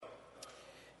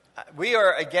We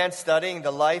are again studying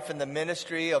the life and the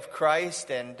ministry of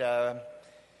Christ, and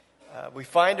we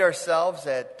find ourselves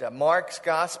at Mark's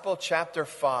Gospel, chapter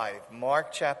 5.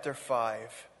 Mark chapter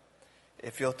 5,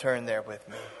 if you'll turn there with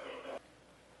me.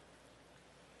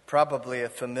 Probably a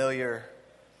familiar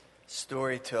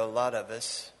story to a lot of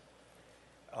us.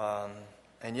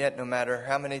 And yet, no matter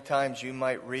how many times you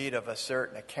might read of a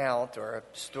certain account or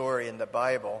a story in the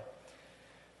Bible,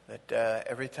 that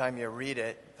every time you read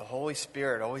it, the Holy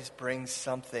Spirit always brings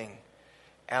something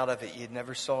out of it you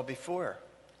never saw before.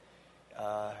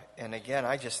 And again,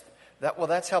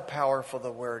 that's how powerful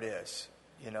the Word is,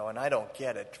 and I don't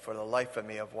get it for the life of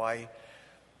me of why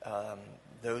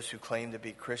those who claim to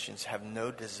be Christians have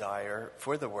no desire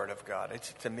for the Word of God.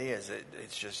 To me,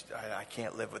 it's just, I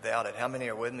can't live without it. How many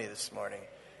are with me this morning?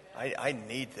 I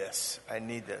need this. I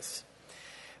need this.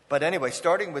 But anyway,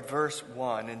 starting with verse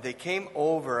 1, and they came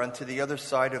over unto the other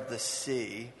side of the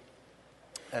sea,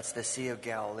 that's the Sea of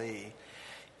Galilee,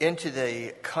 into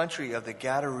the country of the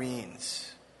Gadarenes.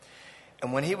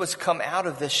 And when he was come out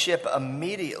of the ship,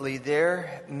 immediately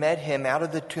there met him out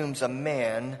of the tombs a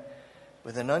man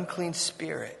with an unclean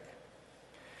spirit,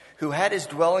 who had his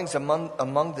dwellings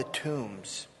among the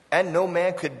tombs. And no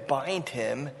man could bind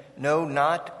him, no,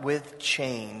 not with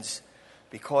chains,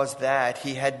 because that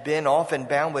he had been often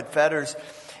bound with fetters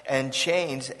and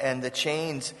chains, and the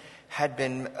chains had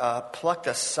been plucked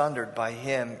asunder by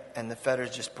him, and the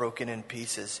fetters just broken in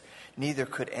pieces. Neither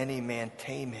could any man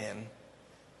tame him.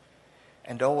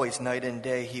 And always night and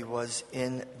day he was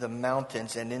in the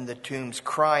mountains and in the tombs,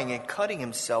 crying and cutting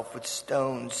himself with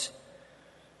stones.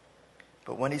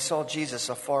 But when he saw Jesus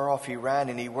afar off, he ran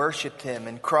and he worshipped him,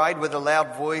 and cried with a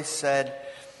loud voice, said,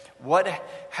 What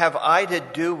have I to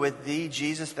do with thee,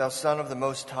 Jesus, thou Son of the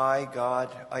Most High God?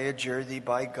 I adjure thee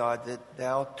by God that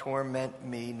thou torment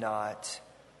me not.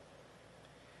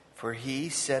 For he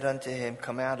said unto him,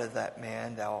 Come out of that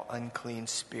man, thou unclean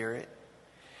spirit.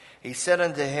 He said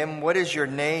unto him, What is your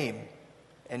name?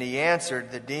 And he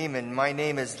answered the demon, My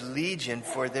name is Legion,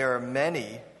 for there are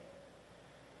many.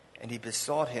 And he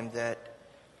besought him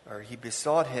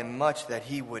much that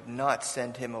he would not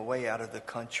send him away out of the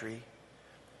country.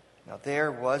 Now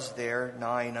there was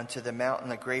nigh unto the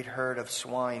mountain a great herd of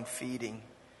swine feeding.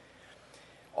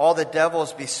 All the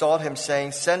devils besought him,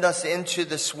 saying, Send us into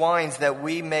the swines, that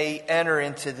we may enter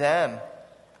into them.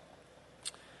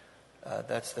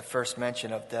 That's the first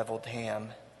mention of deviled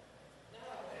ham.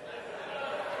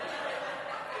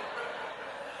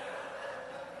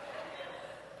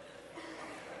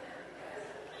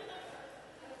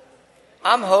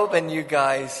 I'm hoping you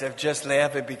guys have just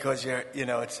laughing because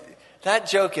that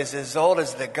joke is as old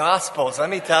as the Gospels. Let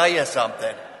me tell you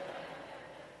something.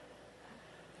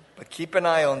 But keep an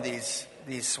eye on these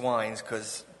swines,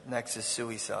 because next is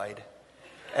suicide.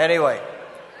 Anyway,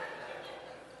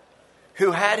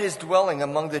 who had his dwelling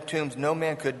among the tombs, no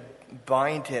man could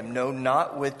bind him, no,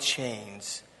 not with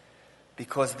chains,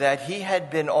 because that he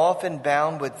had been often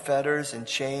bound with fetters and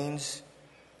chains.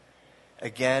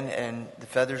 Again, and the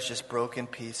feathers just broke in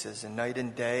pieces. And night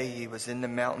and day he was in the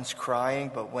mountains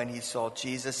crying, but when he saw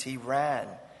Jesus, he ran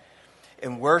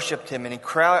and worshipped him. And he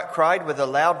cried with a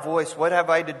loud voice, What have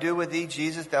I to do with thee,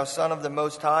 Jesus, thou Son of the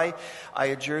Most High? I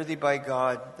adjure thee by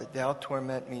God that thou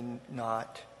torment me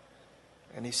not.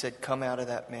 And he said, Come out of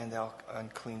that man, thou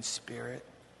unclean spirit.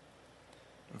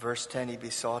 In verse 10, he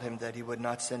besought him that he would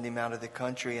not send him out of the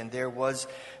country. And there was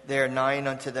nigh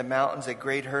unto the mountains a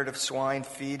great herd of swine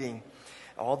feeding.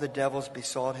 All the devils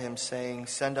besought him, saying,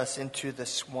 Send us into the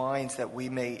swines, that we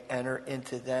may enter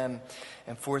into them.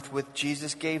 And forthwith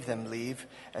Jesus gave them leave,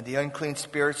 and the unclean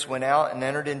spirits went out and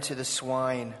entered into the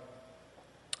swine.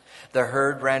 The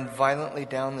herd ran violently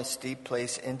down the steep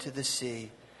place into the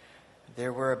sea.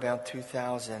 There were about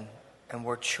 2,000, and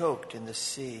were choked in the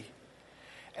sea.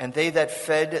 And they that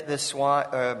fed the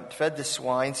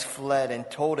swines fled and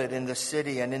told it in the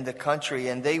city and in the country.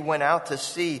 And they went out to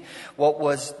see what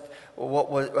was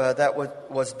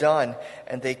done.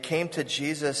 And they came to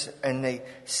Jesus, and they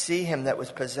see him that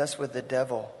was possessed with the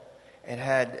devil, and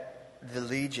had the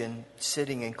legion,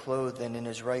 sitting and clothed and in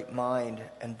his right mind.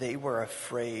 And they were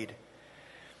afraid.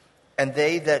 And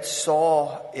they that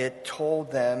saw it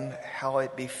told them how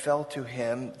it befell to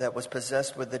him that was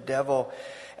possessed with the devil,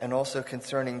 and also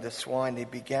concerning the swine. They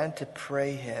began to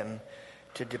pray him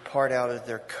to depart out of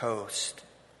their coast.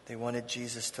 They wanted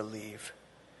Jesus to leave.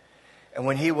 And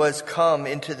when he was come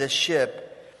into the ship,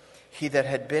 he that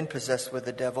had been possessed with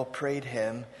the devil prayed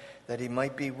him that he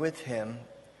might be with him.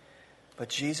 But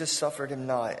Jesus suffered him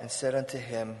not, and said unto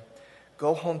him,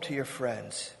 Go home to your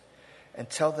friends, and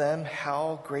tell them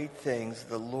how great things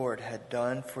the Lord had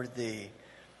done for thee,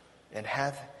 and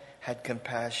had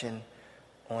compassion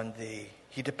on thee.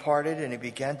 He departed, and he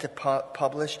began to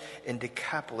publish in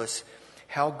Decapolis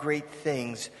how great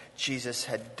things Jesus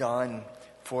had done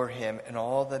for him, and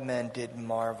all the men did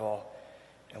marvel.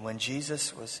 And when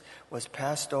Jesus was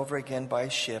passed over again by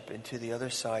ship into the other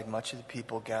side, much of the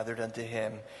people gathered unto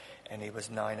him, and he was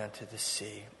nigh unto the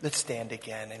sea. Let's stand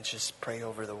again and just pray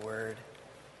over the word.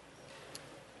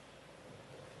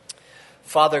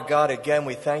 Father God, again,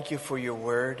 we thank you for your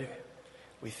word.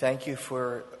 We thank you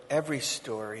for every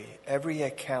story, every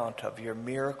account of your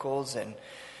miracles, and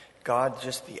God,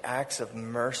 just the acts of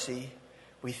mercy.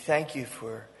 We thank you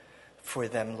for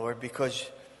them, Lord, because,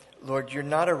 Lord, you're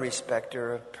not a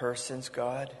respecter of persons,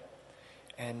 God.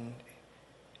 And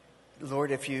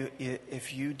Lord, if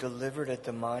you delivered a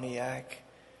demoniac,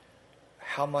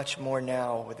 how much more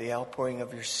now with the outpouring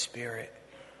of your Spirit,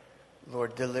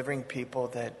 Lord, delivering people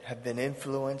that have been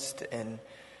influenced and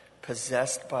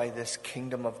possessed by this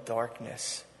kingdom of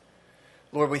darkness.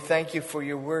 Lord, we thank you for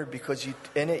your word, because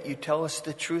in it you tell us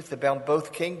the truth about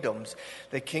both kingdoms,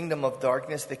 the kingdom of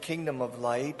darkness, the kingdom of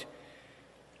light.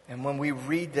 And when we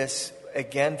read this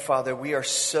again, Father, we are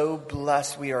so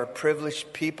blessed. We are a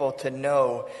privileged people to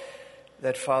know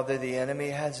that, Father, the enemy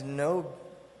has no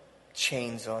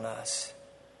chains on us.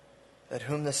 That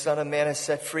whom the Son of Man has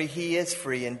set free, he is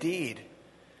free indeed.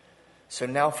 So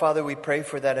now, Father, we pray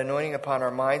for that anointing upon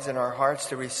our minds and our hearts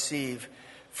to receive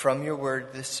from your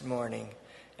word this morning.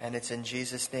 And it's in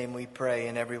Jesus' name we pray.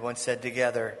 And everyone said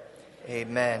together,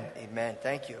 amen. Amen.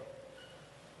 Thank you.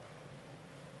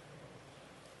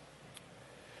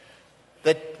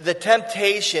 The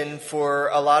temptation for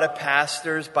a lot of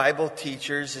pastors, Bible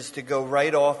teachers, is to go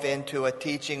right off into a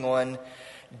teaching on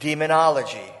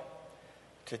demonology,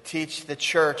 to teach the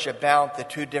church about the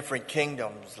two different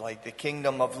kingdoms, like the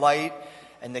kingdom of light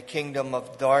and the kingdom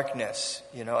of darkness.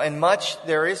 And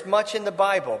there is much in the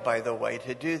Bible, by the way,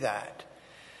 to do that.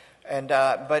 And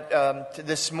but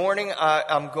this morning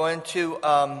I'm going to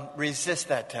resist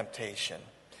that temptation.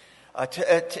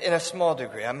 In a small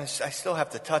degree. I still have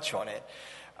to touch on it.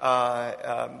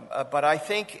 But I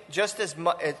think just as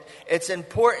much, it's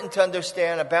important to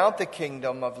understand about the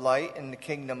kingdom of light and the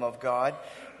kingdom of God.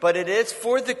 But it is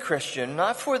for the Christian,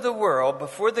 not for the world, but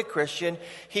for the Christian.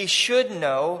 He should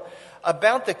know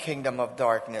about the kingdom of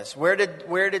darkness. Where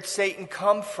did Satan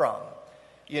come from?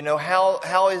 Why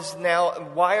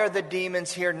are the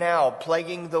demons here now,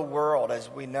 plaguing the world as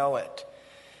we know it?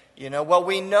 Well,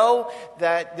 we know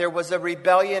that there was a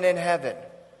rebellion in heaven.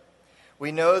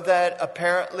 We know that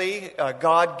apparently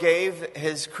God gave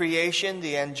his creation,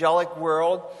 the angelic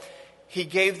world, he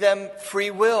gave them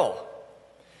free will.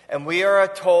 And we are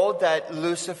told that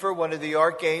Lucifer, one of the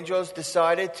archangels,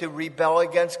 decided to rebel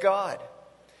against God.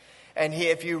 And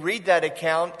if you read that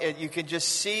account, you can just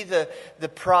see the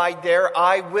pride there.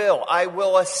 I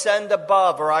will ascend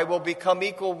above, or I will become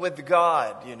equal with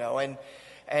God,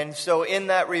 And so in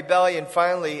that rebellion,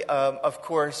 finally, of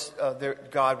course,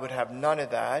 God would have none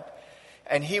of that.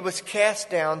 And he was cast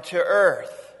down to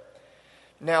earth.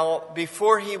 Now,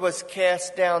 before he was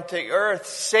cast down to earth,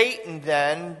 Satan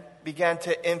then began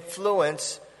to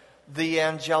influence the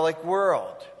angelic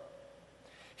world.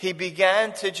 He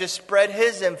began to just spread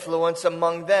his influence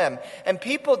among them. And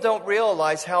people don't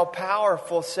realize how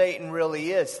powerful Satan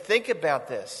really is. Think about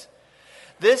this.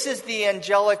 This is the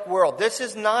angelic world. This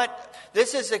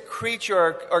is a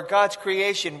creature or God's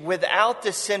creation without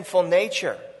the sinful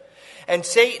nature. And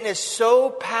Satan is so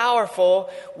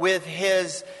powerful with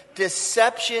his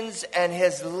deceptions and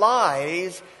his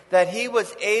lies that he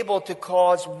was able to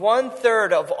cause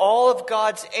 1/3 of all of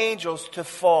God's angels to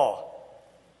fall.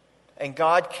 And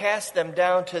God cast them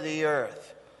down to the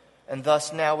earth. And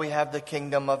thus now we have the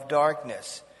kingdom of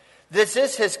darkness. This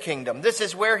is his kingdom. This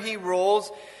is where he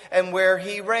rules and where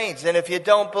he reigns. And if you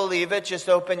don't believe it, just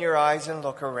open your eyes and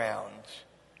look around.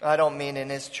 I don't mean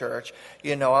in his church.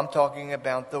 I'm talking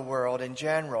about the world in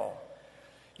general.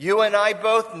 You and I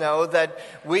both know that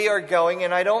we are going,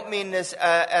 and I don't mean this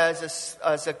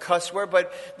as a cuss word,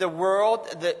 but the world,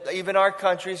 even our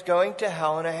country, is going to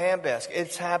hell in a handbasket.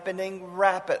 It's happening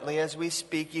rapidly as we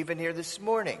speak, even here this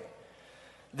morning.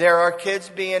 There are kids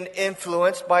being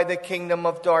influenced by the kingdom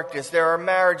of darkness. There are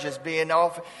marriages being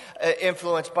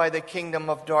influenced by the kingdom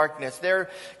of darkness. There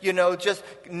are, just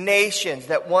nations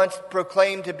that once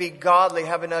proclaimed to be godly,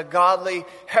 having a godly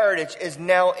heritage, is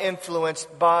now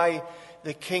influenced by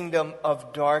the kingdom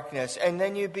of darkness. And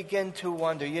then you begin to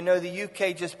wonder, the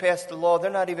UK just passed a law.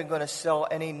 They're not even going to sell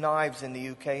any knives in the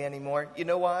UK anymore. You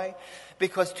know why?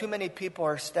 Because too many people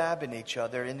are stabbing each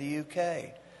other in the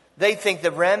UK. They think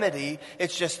the remedy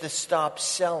is just to stop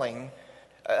selling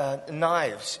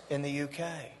knives in the UK.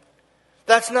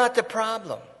 That's not the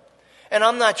problem. And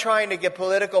I'm not trying to get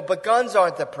political, but guns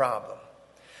aren't the problem.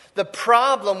 The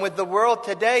problem with the world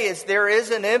today is there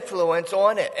is an influence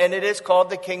on it, and it is called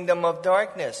the kingdom of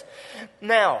darkness.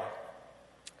 Now,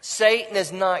 Satan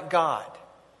is not God.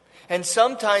 And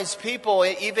sometimes people,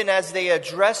 even as they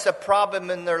address a problem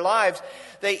in their lives,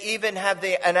 they even have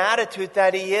an attitude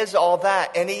that he is all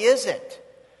that, and he isn't.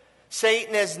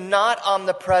 Satan is not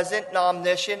omnipresent,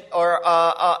 omniscient, or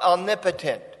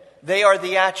omnipotent. They are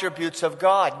the attributes of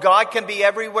God. God can be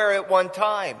everywhere at one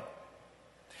time.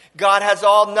 God has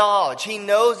all knowledge. He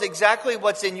knows exactly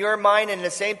what's in your mind, and at the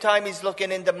same time He's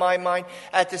looking into my mind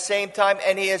at the same time.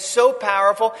 And He is so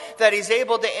powerful that He's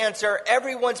able to answer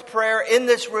everyone's prayer in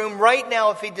this room right now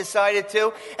if He decided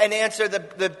to, and answer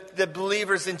the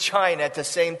believers in China at the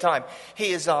same time.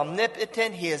 He is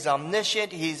omnipotent. He is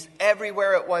omniscient. He's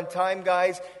everywhere at one time,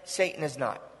 guys. Satan is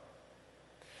not.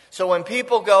 So when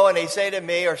people go and they say to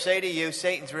me or say to you,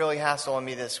 Satan's really hassling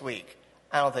me this week,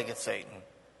 I don't think it's Satan.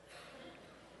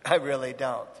 I really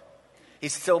don't.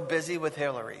 He's still busy with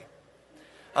Hillary.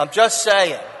 I'm just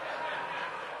saying.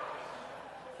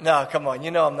 No, come on. You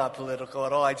know I'm not political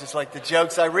at all. I just like the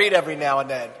jokes I read every now and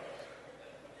then.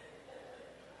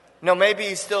 No, maybe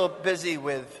he's still busy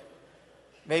with,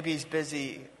 maybe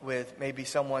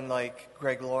someone like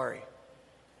Greg Laurie,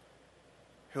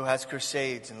 who has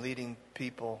crusades and leading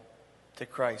people to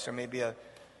Christ. Or maybe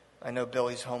I know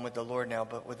Billy's home with the Lord now,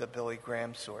 but with a Billy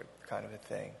Graham sort kind of a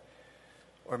thing.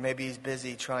 Or maybe he's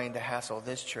busy trying to hassle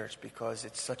this church because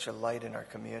it's such a light in our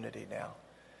community now.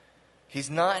 He's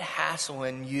not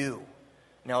hassling you.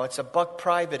 Now, it's a buck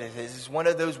private. It is one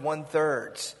of those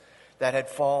 1/3 that had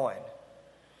fallen.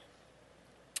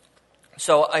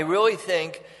 So I really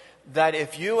think that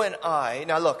if you and I...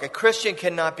 Now look, a Christian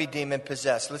cannot be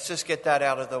demon-possessed. Let's just get that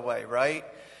out of the way, right?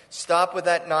 Stop with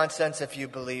that nonsense if you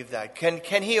believe that.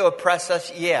 Can he oppress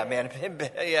us? Yeah, man.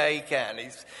 Yeah, he can.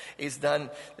 He's done,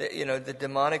 the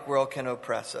demonic world can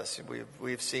oppress us.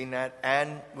 We've seen that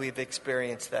and we've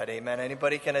experienced that. Amen.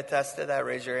 Anybody can attest to that?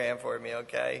 Raise your hand for me,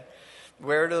 okay?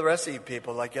 Where are the rest of you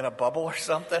people? Like in a bubble or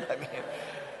something? I mean,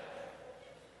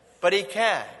 but he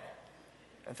can.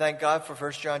 And thank God for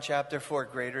 1 John chapter 4.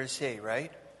 Greater is he,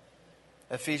 right?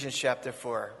 Ephesians chapter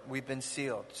 4, we've been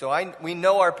sealed. So we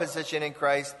know our position in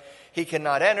Christ. He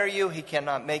cannot enter you. He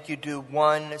cannot make you do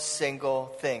one single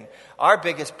thing. Our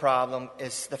biggest problem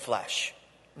is the flesh,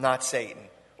 not Satan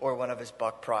or one of his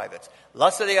buck privates.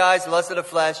 Lust of the eyes, lust of the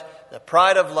flesh, the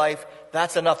pride of life,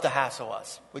 that's enough to hassle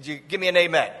us. Would you give me an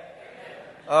amen?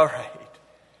 Amen. All right.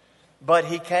 But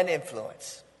he can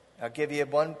influence. I'll give you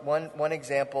one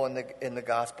example in the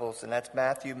Gospels, and that's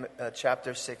Matthew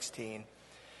chapter 16.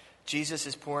 Jesus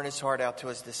is pouring his heart out to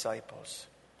his disciples.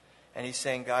 And he's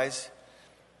saying, guys,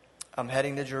 I'm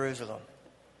heading to Jerusalem.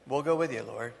 We'll go with you,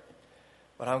 Lord.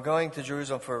 But I'm going to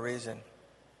Jerusalem for a reason.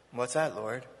 What's that,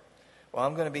 Lord? Well,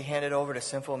 I'm going to be handed over to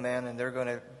sinful men, and they're going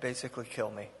to basically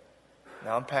kill me.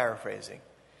 Now, I'm paraphrasing.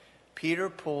 Peter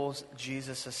pulls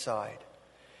Jesus aside.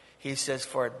 He says,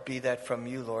 for it be that from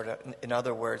you, Lord. In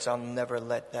other words, I'll never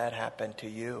let that happen to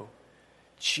you.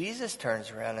 Jesus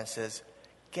turns around and says,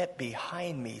 get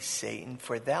behind me, Satan,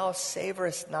 for thou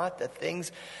savorest not the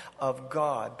things of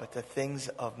God, but the things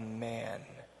of man.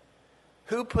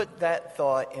 Who put that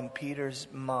thought in Peter's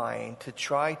mind to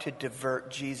try to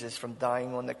divert Jesus from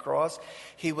dying on the cross?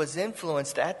 He was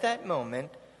influenced at that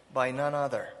moment by none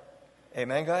other.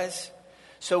 Amen, guys?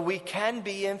 So we can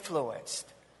be influenced.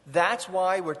 That's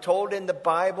why we're told in the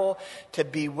Bible to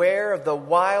beware of the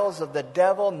wiles of the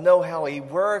devil, know how he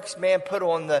works. Man, put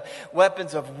on the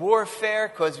weapons of warfare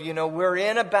because, we're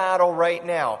in a battle right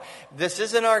now. This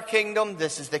isn't our kingdom.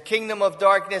 This is the kingdom of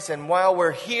darkness. And while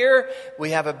we're here, we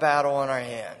have a battle on our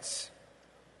hands.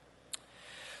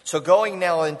 So going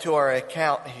now into our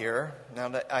account here, now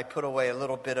that I put away a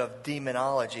little bit of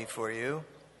demonology for you.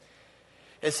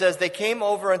 It says, they came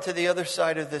over unto the other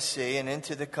side of the sea and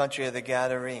into the country of the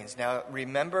Gadarenes. Now,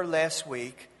 remember last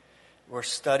week, we're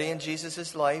studying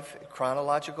Jesus' life in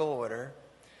chronological order.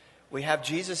 We have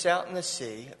Jesus out in the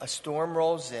sea. A storm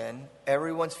rolls in.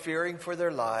 Everyone's fearing for their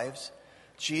lives.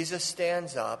 Jesus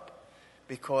stands up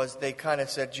because they kind of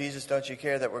said, Jesus, don't you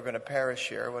care that we're going to perish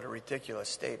here? What a ridiculous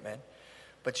statement.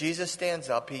 But Jesus stands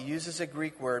up. He uses a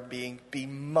Greek word, be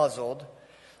muzzled.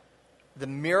 The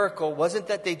miracle wasn't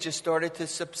that they just started to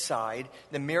subside.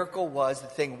 The miracle was the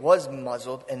thing was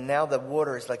muzzled, and now the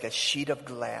water is like a sheet of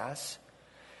glass.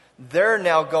 they're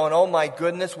now going, oh my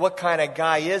goodness, what kind of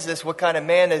guy is this? What kind of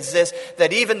man is this?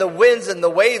 That even the winds and the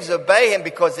waves obey him,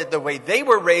 because of the way they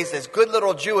were raised as good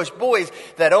little Jewish boys,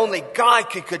 that only God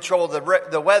could control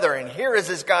the weather. And here is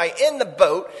this guy in the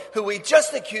boat who we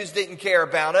just accused didn't care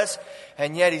about us.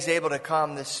 And yet he's able to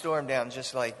calm this storm down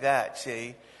just like that,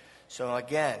 see? So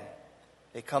again,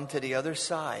 they come to the other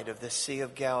side of the Sea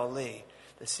of Galilee.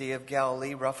 The Sea of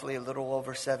Galilee, roughly a little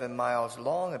over 7 miles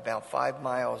long, about 5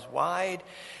 miles wide.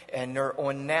 And they're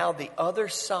on now the other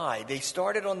side. They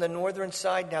started on the northern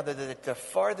side. Now they're at the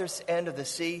farthest end of the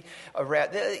sea,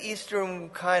 around the eastern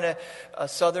kind of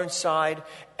southern side.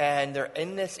 And they're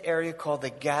in this area called the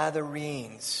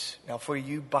Gadarenes. Now for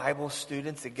you Bible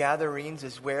students, the Gadarenes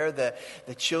is where the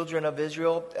children of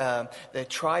Israel, the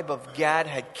tribe of Gad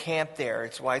had camped there.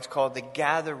 It's why it's called the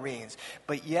Gadarenes.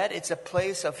 But yet it's a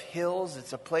place of hills.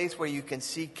 It's a place where you can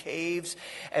see caves.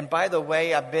 And by the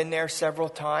way, I've been there several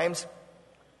times.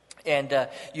 And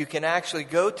you can actually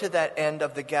go to that end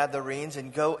of the Gadarenes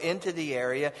and go into the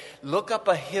area, look up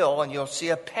a hill, and you'll see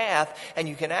a path, and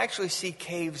you can actually see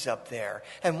caves up there.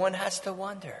 And one has to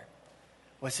wonder,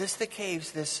 was this the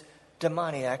caves this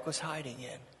demoniac was hiding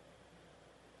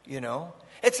in? You know?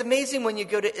 It's amazing when you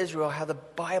go to Israel how the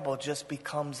Bible just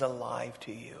becomes alive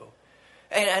to you.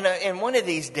 And one of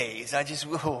these days, I just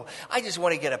want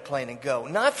to get a plane and go.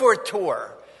 Not for a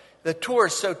tour. The tour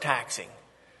is so taxing.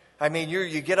 I mean,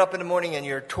 you get up in the morning and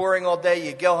you're touring all day.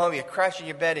 You go home, you crash in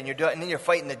your bed, and then you're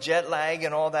fighting the jet lag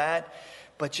and all that.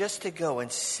 But just to go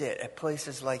and sit at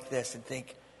places like this and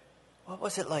think, what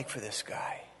was it like for this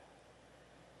guy?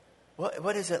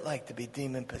 What is it like to be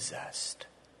demon possessed?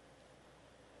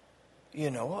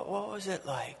 You know, what was it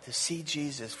like to see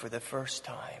Jesus for the first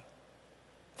time,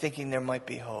 thinking there might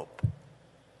be hope?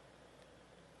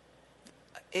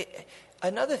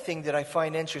 Another thing that I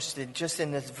find interesting just in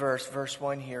this verse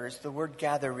 1 here, is the word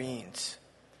Gadarenes.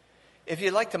 If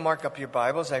you'd like to mark up your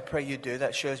Bibles, I pray you do.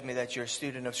 That shows me that you're a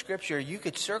student of Scripture. You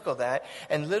could circle that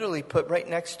and literally put right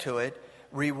next to it,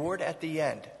 reward at the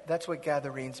end. That's what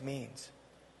Gadarenes means.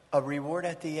 A reward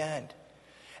at the end.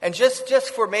 And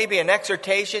just for maybe an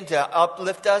exhortation to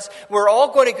uplift us, we're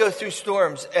all going to go through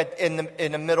storms in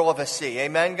the middle of a sea.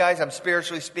 Amen, guys? I'm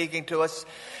spiritually speaking to us.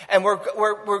 And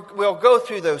we'll go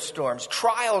through those storms,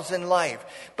 trials in life.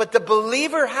 But the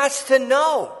believer has to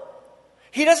know.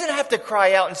 He doesn't have to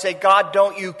cry out and say, God,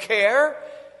 don't you care?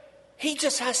 He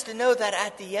just has to know that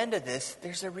at the end of this,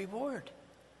 there's a reward.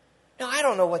 Now, I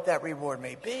don't know what that reward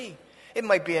may be. It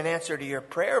might be an answer to your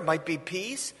prayer. It might be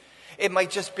peace. It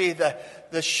might just be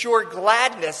the sure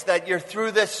gladness that you're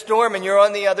through this storm and you're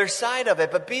on the other side of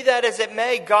it. But be that as it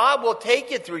may, God will take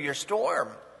you through your storm.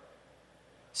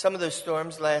 Some of those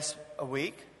storms last a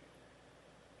week,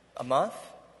 a month,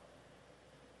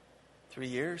 3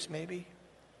 years maybe.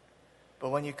 But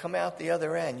when you come out the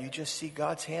other end, you just see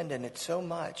God's hand in it so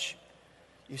much.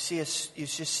 You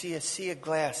just see a sea of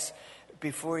glass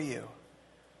before you.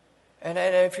 And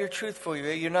if you're truthful,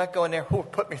 you're not going there, oh,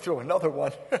 put me through another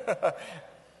one.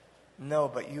 No,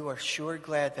 but you are sure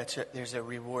glad that there's a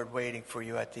reward waiting for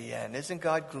you at the end. Isn't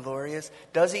God glorious?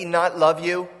 Does He not love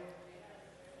you?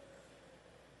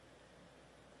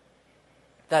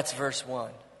 That's verse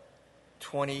 1.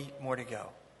 20 more to go.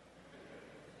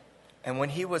 And when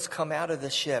he was come out of the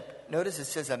ship, notice it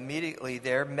says immediately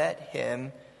there met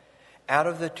him out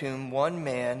of the tomb one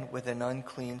man with an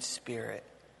unclean spirit.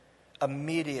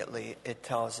 Immediately, it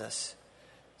tells us.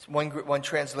 One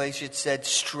translation said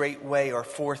straightway or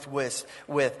forthwith.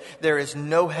 There is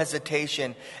no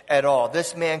hesitation at all.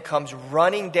 This man comes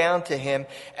running down to him,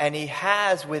 and he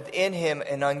has within him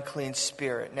an unclean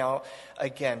spirit. Now,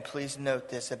 again, please note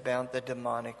this about the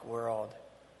demonic world.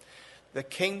 The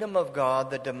kingdom of God,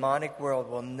 the demonic world,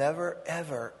 will never,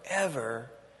 ever, ever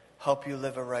help you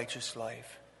live a righteous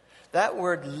life. That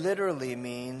word literally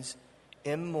means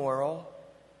immoral,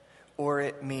 or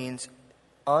it means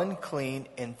unclean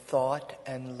in thought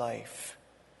and life.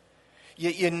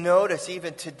 You notice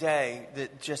even today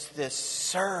that just this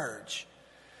surge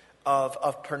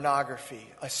of pornography,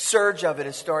 a surge of it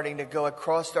is starting to go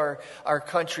across our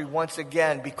country once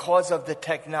again because of the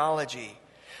technology.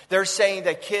 They're saying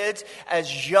that kids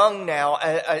as young now,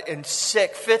 in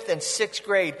 5th and 6th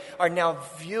grade, are now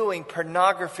viewing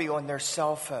pornography on their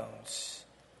cell phones.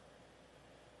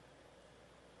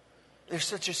 There's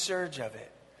such a surge of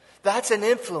it. That's an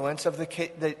influence of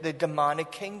the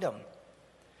demonic kingdom.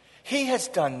 He has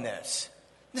done this.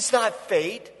 It's not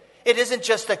fate. It isn't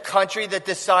just a country that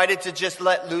decided to just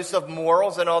let loose of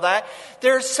morals and all that.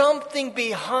 There's something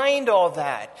behind all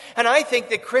that. And I think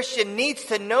the Christian needs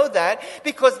to know that,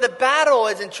 because the battle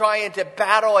isn't trying to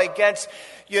battle against,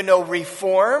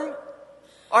 reform.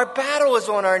 Our battle is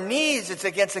on our knees. It's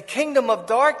against the kingdom of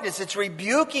darkness. It's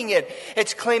rebuking it.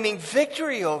 It's claiming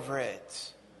victory over it.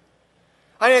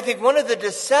 I think one of the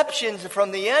deceptions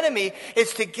from the enemy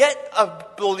is to get a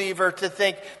believer to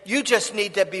think you just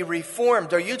need to be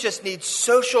reformed, or you just need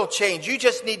social change. You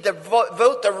just need to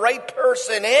vote the right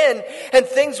person in and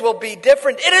things will be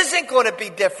different. It isn't going to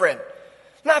be different.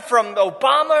 Not from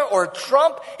Obama or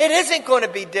Trump. It isn't going to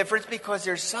be different because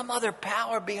there's some other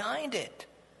power behind it.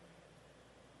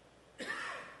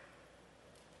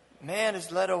 Man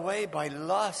is led away by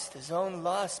lust, his own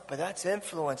lust, but that's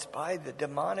influenced by the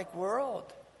demonic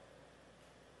world.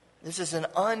 This is an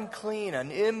unclean, an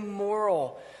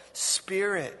immoral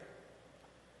spirit.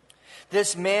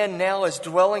 This man now is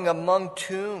dwelling among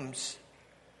tombs.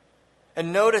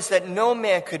 And notice that no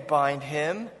man could bind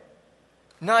him,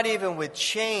 not even with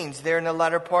chains, there in the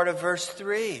latter part of verse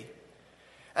 3.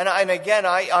 And again,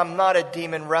 I'm not a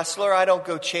demon wrestler. I don't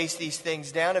go chase these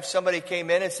things down. If somebody came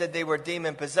in and said they were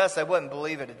demon possessed, I wouldn't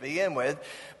believe it to begin with.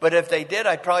 But if they did,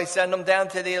 I'd probably send them down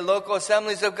to the local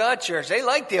Assemblies of God church. They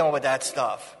like dealing with that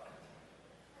stuff.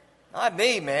 Not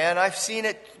me, man. I've seen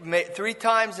it 3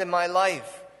 times in my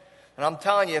life. And I'm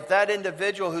telling you, if that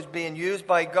individual who's being used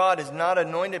by God is not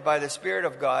anointed by the Spirit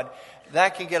of God,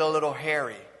 that can get a little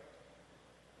hairy.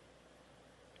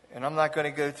 And I'm not going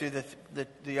to go through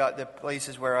the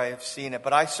places where I have seen it.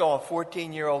 But I saw a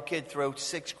 14-year-old kid throw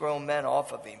 6 grown men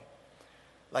off of him.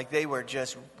 Like they were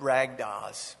just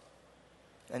ragdolls.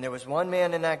 And there was one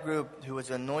man in that group who was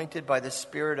anointed by the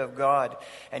Spirit of God.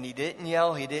 And he didn't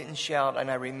yell, he didn't shout. And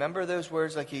I remember those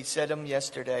words like he said them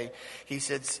yesterday. He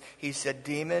said,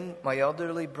 "Demon, my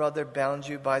elderly brother bound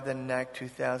you by the neck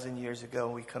 2,000 years ago.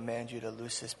 And we command you to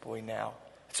loose this boy now."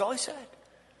 That's all he said.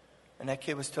 And that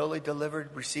kid was totally delivered,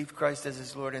 received Christ as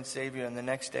his Lord and Savior. And the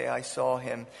next day I saw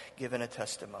him giving a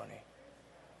testimony.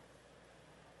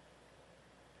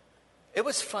 It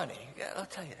was funny. Yeah, I'll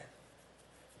tell you that.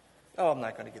 Oh, I'm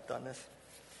not going to get done this.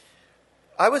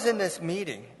 I was in this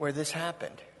meeting where this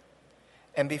happened.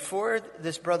 And before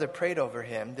this brother prayed over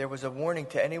him, there was a warning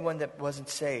to anyone that wasn't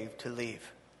saved to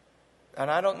leave. And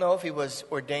I don't know if he was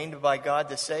ordained by God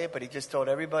to say it, but he just told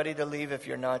everybody to leave if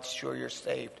you're not sure you're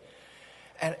saved.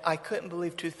 And I couldn't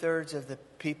believe 2/3 of the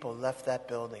people left that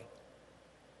building.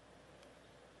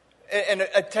 And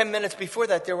 10 minutes before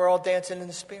that, they were all dancing in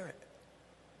the Spirit.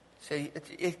 So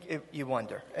you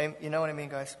wonder. You know what I mean,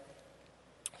 guys?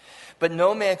 But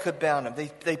no man could bound him.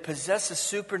 They possess a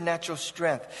supernatural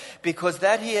strength. Because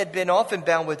that he had been often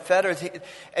bound with fetters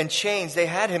and chains, they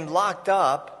had him locked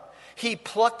up. He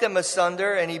plucked them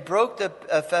asunder and he broke the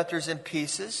fetters in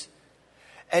pieces.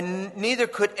 And neither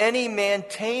could any man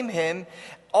tame him.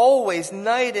 Always,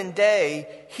 night and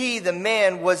day, he, the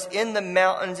man, was in the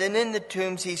mountains and in the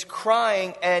tombs. He's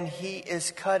crying and he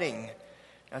is cutting.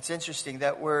 Now it's interesting,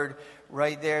 that word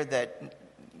right there that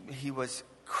he was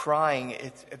crying,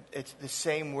 it's the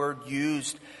same word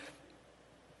used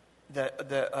that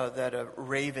a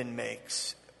raven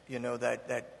makes,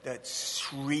 that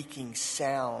shrieking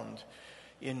sound,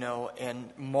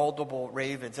 and multiple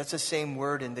ravens. That's the same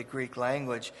word in the Greek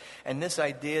language. And this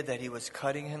idea that he was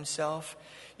cutting himself,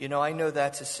 I know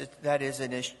that is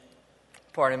an issue.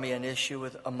 An issue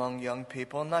among young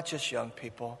people, and not just young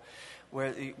people,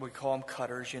 where we call them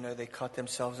cutters. They cut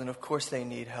themselves, and of course they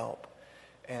need help.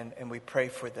 And we pray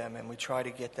for them, and we try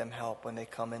to get them help when they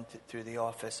come in through the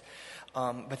office.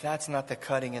 But that's not the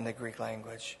cutting in the Greek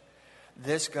language.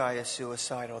 This guy is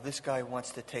suicidal. This guy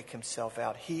wants to take himself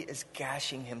out. He is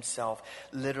gashing himself.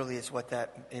 Literally is what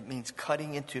it means.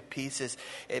 Cutting into pieces.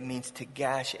 It means to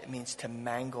gash. It means to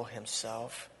mangle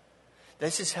himself.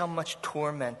 This is how much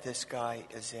torment this guy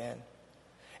is in.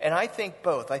 And I think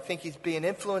both. I think he's being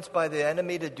influenced by the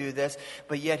enemy to do this,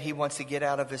 but yet he wants to get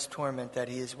out of his torment, that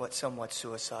he is somewhat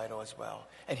suicidal as well.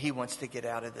 And he wants to get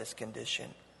out of this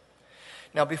condition.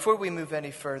 Now, before we move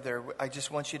any further, I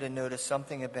just want you to notice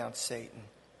something about Satan.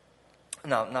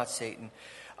 No, not Satan.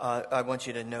 I want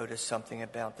you to notice something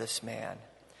about this man.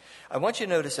 I want you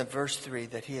to notice in verse 3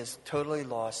 that he has totally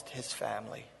lost his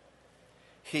family.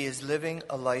 He is living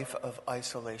a life of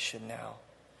isolation now.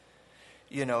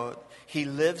 He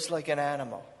lives like an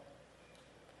animal.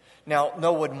 Now,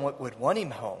 no one would want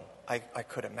him home, I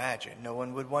could imagine. No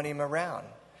one would want him around.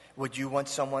 Would you want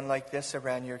someone like this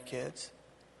around your kids?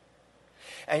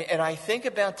 And I think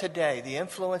about today, the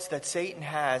influence that Satan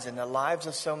has in the lives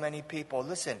of so many people.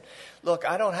 Listen, look,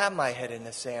 I don't have my head in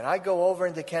the sand. I go over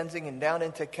into Kensington, down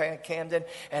into Camden,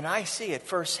 and I see it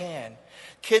firsthand.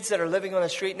 Kids that are living on the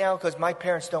street now because my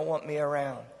parents don't want me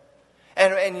around.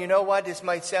 And you know what? This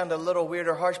might sound a little weird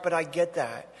or harsh, but I get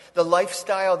that. The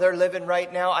lifestyle they're living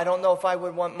right now, I don't know if I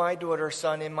would want my daughter or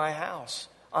son in my house.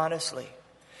 honestly.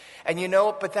 And you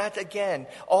know, but that again,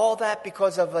 all that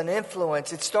because of an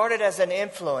influence. It started as an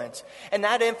influence. And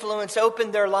that influence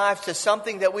opened their lives to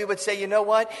something that we would say, you know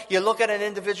what? You look at an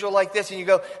individual like this and you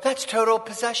go, that's total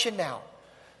possession now.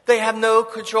 They have no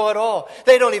control at all.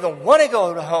 They don't even want to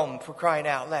go to home, for crying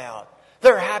out loud.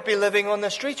 They're happy living on the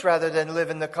streets rather than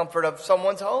live in the comfort of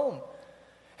someone's home.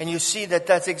 And you see that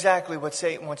that's exactly what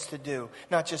Satan wants to do,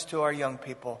 not just to our young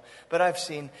people. But I've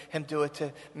seen him do it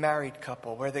to married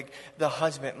couple, where the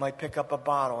husband might pick up a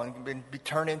bottle and be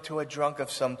turned into a drunk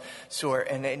of some sort,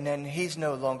 and then he's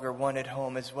no longer wanted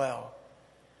home as well.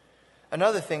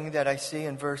 Another thing that I see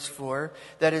in verse 4,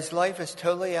 that his life is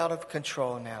totally out of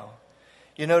control now.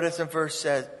 You notice in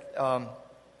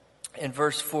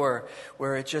verse 4,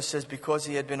 where it just says, because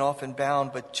he had been often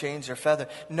bound with chains or feather,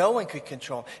 no one could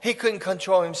control him. He couldn't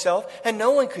control himself, and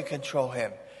no one could control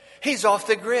him. He's off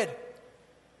the grid.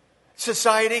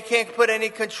 Society can't put any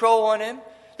control on him.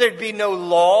 There'd be no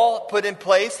law put in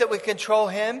place that would control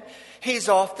him. He's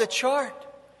off the chart.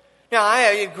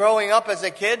 Now, growing up as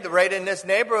a kid, right in this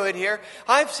neighborhood here,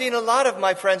 I've seen a lot of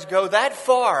my friends go that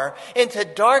far into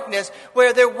darkness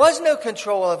where there was no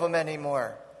control of them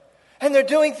anymore. And they're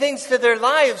doing things to their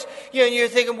lives. You're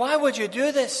thinking, why would you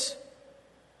do this?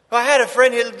 I had a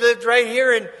friend who lived right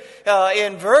here in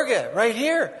Virga, right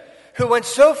here, who went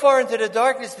so far into the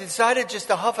darkness, decided just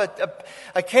to huff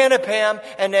a can of Pam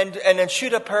and then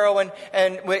shoot up heroin,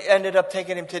 and we ended up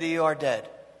taking him to the ER dead.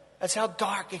 That's how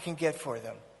dark it can get for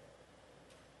them.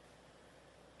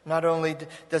 Not only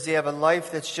does he have a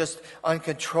life that's just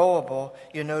uncontrollable,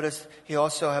 you notice he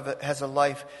also has a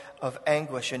life of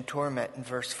anguish and torment in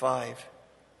verse 5.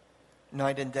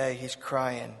 Night and day he's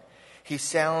crying. He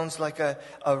sounds like a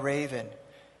raven.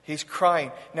 He's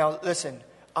crying. Now listen,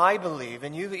 I believe,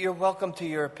 and you're welcome to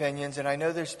your opinions, and I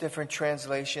know there's different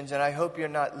translations, and I hope you're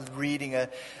not reading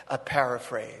a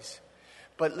paraphrase.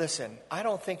 But listen, I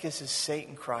don't think this is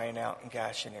Satan crying out and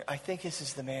gashing it. I think this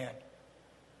is the man.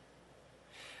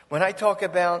 When I talk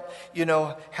about,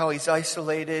 how he's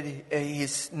isolated,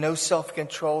 he's no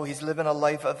self-control, he's living a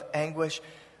life of anguish,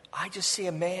 I just see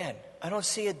a man. I don't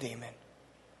see a demon.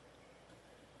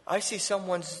 I see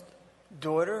someone's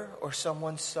daughter or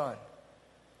someone's son.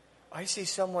 I see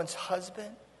someone's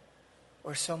husband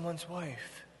or someone's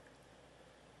wife.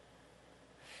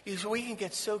 We can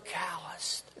get so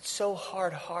calloused, so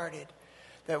hard-hearted,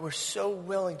 that we're so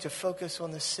willing to focus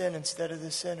on the sin instead of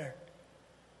the sinner.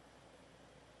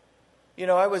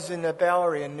 I was in the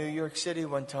Bowery in New York City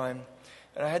one time,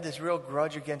 and I had this real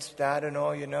grudge against that and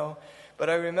all, But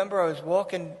I remember I was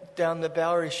walking down the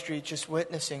Bowery Street just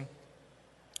witnessing,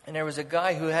 and there was a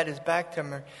guy who had his back to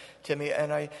me,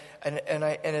 and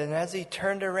as he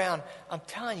turned around, I'm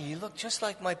telling you, he looked just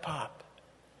like my pop.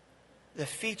 The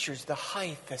features, the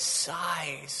height, the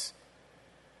size.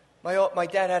 My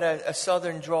dad had a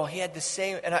southern drawl. He had the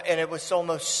same, and it was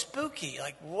almost spooky,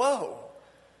 like, whoa.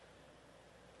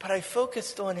 But I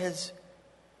focused on his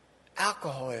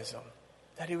alcoholism,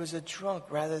 that he was a drunk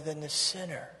rather than the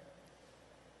sinner.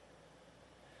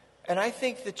 And I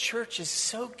think the church is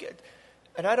so good.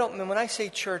 And when I say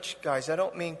church, guys, I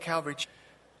don't mean Calvary.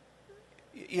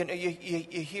 You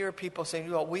hear people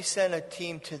saying, well, we send a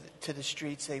team to the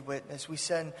streets, they witness. We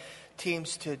send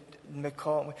teams to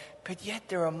McCall. But yet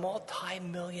they're a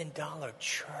multi-million-dollar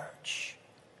church.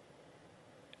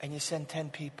 And you send 10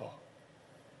 people.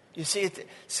 You see,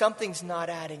 something's not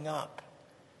adding up.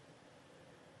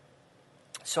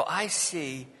 So I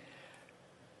see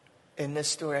in this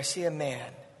story, I see a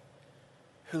man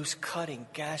who's cutting,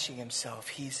 gashing himself.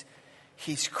 He's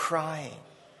crying.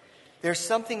 There's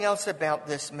something else about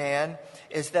this man,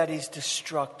 is that he's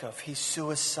destructive. He's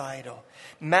suicidal.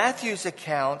 Matthew's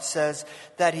account says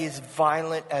that he is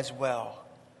violent as well.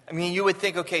 I mean, you would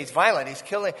think, okay, he's violent, he's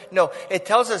killing. No, it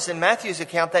tells us in Matthew's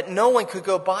account that no one could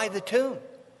go by the tomb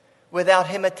without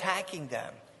him attacking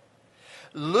them.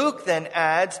 Luke then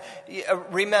adds,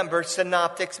 remember,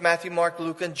 synoptics, Matthew, Mark,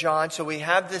 Luke, and John. So we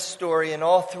have this story in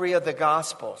all three of the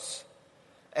Gospels.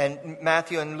 And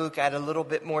Matthew and Luke add a little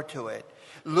bit more to it.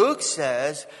 Luke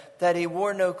says that he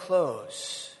wore no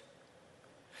clothes,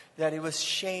 that he was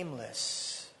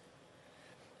shameless,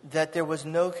 that there was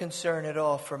no concern at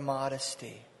all for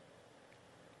modesty.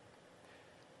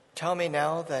 Tell me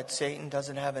now that Satan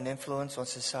doesn't have an influence on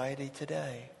society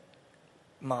today.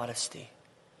 Modesty.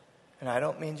 And I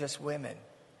don't mean just women,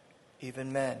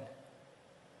 even men.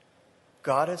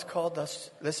 God has called us,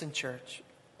 listen church,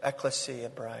 ecclesia,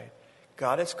 bride.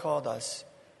 God has called us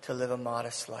to live a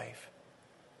modest life.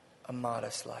 A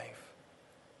modest life.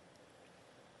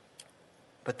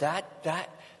 But that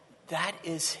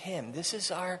is him. This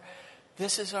is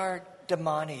our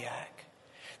demoniac.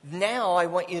 Now I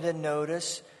want you to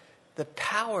notice the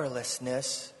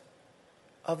powerlessness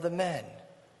of the men.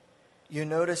 You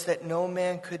notice that no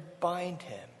man could bind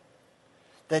him,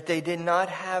 that they did not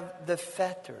have the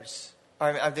fetters,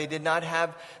 or they did not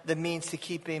have the means to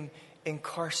keep him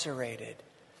incarcerated.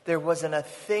 There wasn't a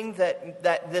thing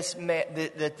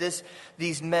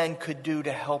these men could do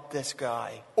to help this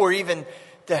guy, or even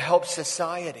to help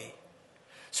society.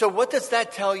 So what does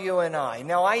that tell you and I?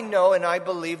 Now I know and I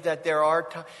believe that there are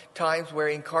times where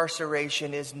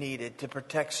incarceration is needed to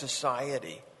protect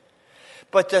society.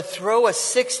 But to throw a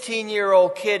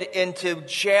 16-year-old kid into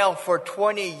jail for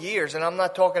 20 years, and I'm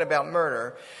not talking about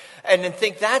murder, and then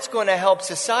think that's going to help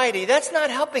society, that's not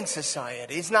helping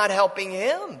society. It's not helping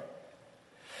him.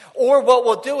 Or what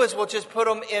we'll do is we'll just put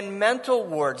them in mental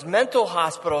wards, mental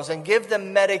hospitals, and give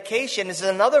them medication. It's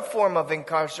another form of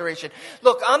incarceration.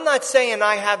 Look, I'm not saying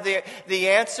I have the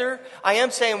answer. I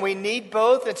am saying we need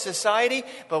both in society.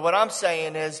 But what I'm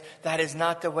saying is that is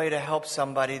not the way to help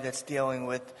somebody that's dealing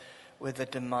with a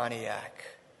demoniac.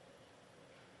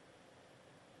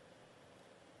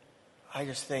 I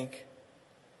just think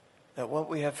that what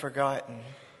we have forgotten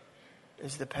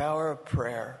is the power of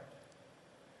prayer.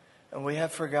 And we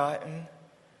have forgotten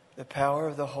the power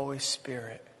of the Holy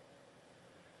Spirit.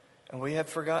 And we have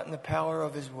forgotten the power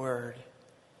of His Word.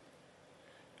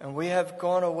 And we have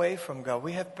gone away from God.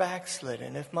 We have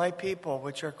backslidden. If my people,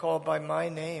 which are called by my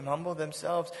name, humble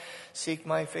themselves, seek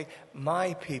my face,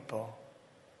 my people.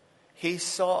 He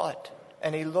sought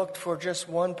and he looked for just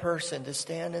one person to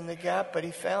stand in the gap, but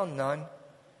he found none.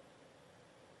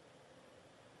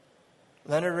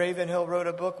 Leonard Ravenhill wrote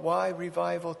a book, Why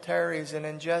Revival Tarries, and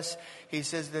in just, he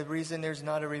says the reason there's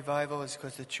not a revival is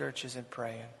because the church isn't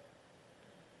praying.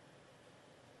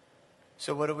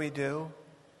 So what do?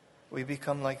 We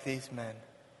become like these men.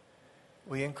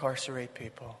 We incarcerate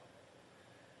people.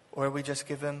 Or we just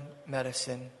give them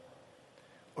medicine.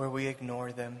 Or we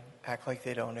ignore them, act like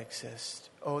they don't exist.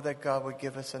 Oh, that God would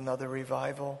give us another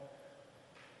revival.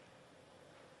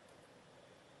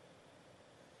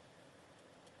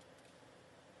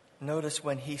 Notice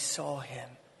when he saw him,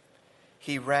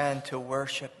 he ran to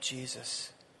worship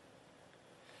Jesus.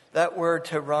 That word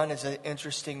to run is an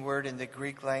interesting word in the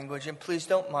Greek language. And please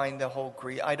don't mind the whole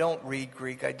Greek. I don't read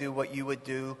Greek. I do what you would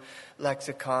do,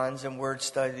 lexicons and word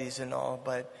studies and all.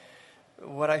 But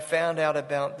what I found out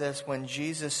about this, when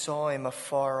Jesus saw him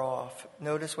afar off.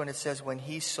 Notice when it says, when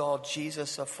he saw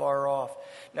Jesus afar off.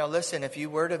 Now listen, if you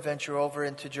were to venture over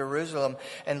into Jerusalem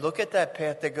and look at that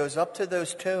path that goes up to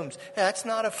those tombs, that's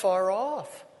not afar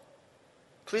off.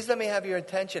 Please let me have your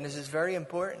attention. This is very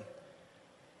important.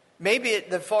 Maybe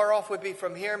the far off would be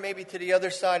from here, maybe to the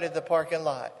other side of the parking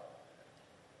lot.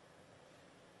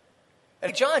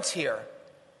 And John's here.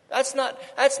 That's not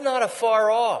afar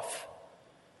off.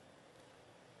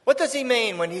 What does he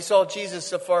mean when he saw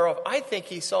Jesus afar off? I think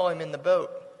he saw him in the boat.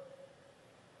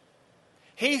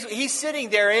 He's sitting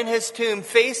there in his tomb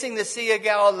facing the Sea of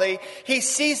Galilee. He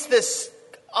sees this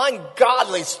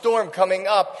ungodly storm coming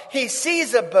up. He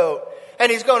sees a boat.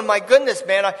 And he's going, my goodness,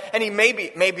 man. And he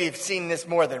maybe have seen this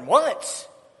more than once.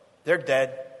 They're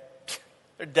dead.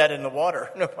 They're dead in the water.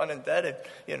 No pun intended,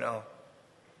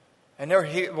 And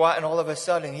and all of a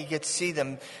sudden he gets to see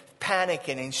them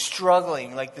panicking and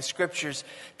struggling like the scriptures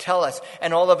tell us.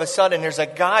 And all of a sudden there's a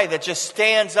guy that just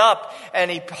stands up and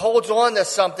he holds on to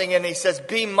something and he says,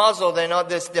 be muzzled. And all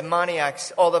this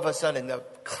demoniacs, all of a sudden the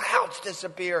clouds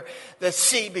disappear. The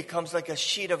sea becomes like a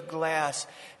sheet of glass.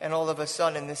 And all of a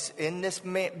sudden in this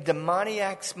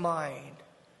demoniac's mind,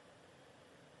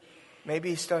 maybe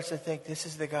he starts to think, this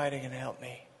is the guy that can help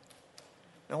me.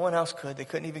 No one else could. They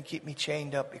couldn't even keep me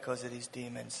chained up because of these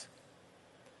demons.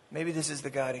 Maybe this is the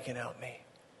guy that can help me.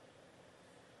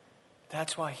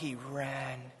 That's why he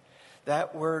ran.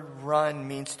 That word run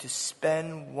means to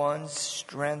spend one's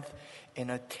strength in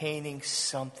attaining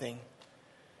something.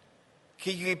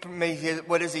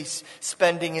 What is he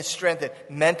spending his strength in?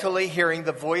 Mentally hearing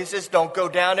the voices. Don't go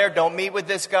down there. Don't meet with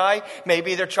this guy.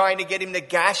 Maybe they're trying to get him to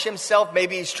gash himself.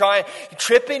 Maybe he's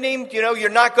tripping him. You're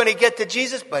not going to get to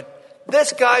Jesus. But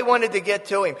this guy wanted to get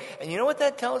to him. And you know what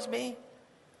that tells me?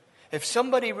 If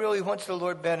somebody really wants the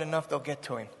Lord bad enough, they'll get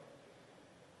to him.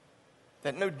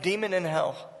 That no demon in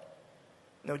hell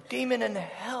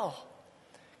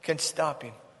can stop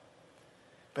him.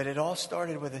 But it all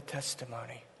started with a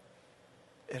testimony.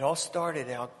 It all started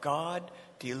how God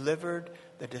delivered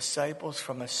the disciples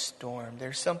from a storm.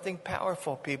 There's something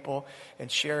powerful, people, in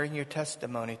sharing your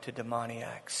testimony to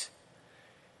demoniacs.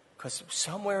 Because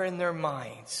somewhere in their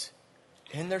minds,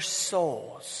 in their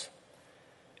souls,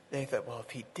 they thought, well,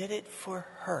 if he did it for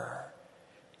her,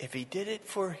 if he did it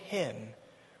for him,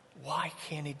 Why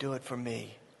can't he do it for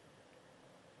me?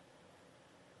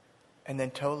 And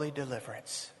then totally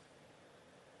deliverance.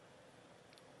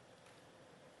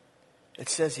 It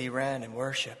says he ran and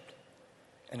worshiped.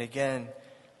 And again,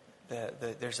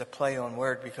 there's a play on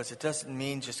word, because it doesn't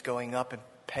mean just going up and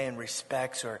paying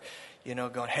respects or,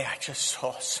 going, hey, I just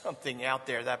saw something out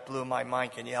there that blew my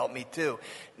mind. Can you help me too?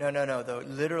 No.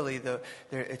 Literally,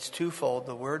 it's twofold.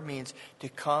 The word means to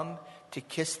come, to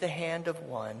kiss the hand of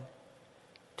one,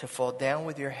 to fall down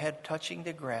with your head touching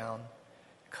the ground,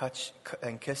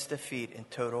 and kiss the feet in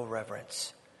total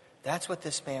reverence. That's what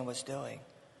this man was doing.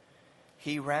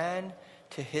 He ran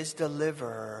to his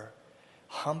deliverer,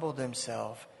 humbled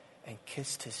himself, and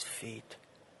kissed his feet.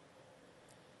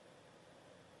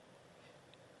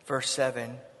 Verse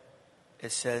 7,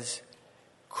 it says,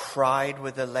 cried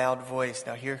with a loud voice.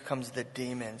 Now here comes the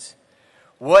demons.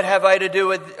 What have I to do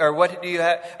with, or what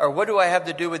do I have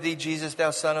to do with thee, Jesus,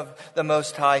 thou Son of the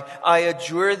Most High? I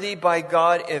adjure thee by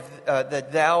God,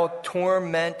 that thou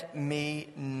torment me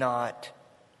not.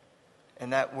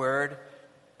 And that word,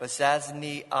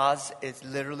 basazni az, it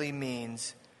literally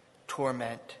means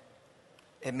torment.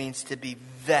 It means to be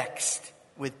vexed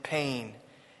with pain.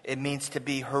 It means to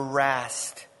be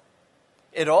harassed.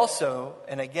 It also,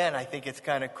 and again, I think it's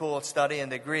kind of cool studying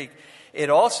the Greek, it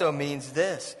also means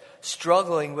this,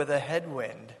 struggling with a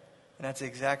headwind. And that's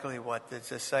exactly what the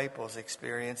disciples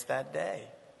experienced that day.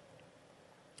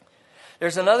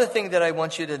 There's another thing that I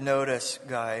want you to notice,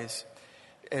 guys,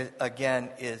 again,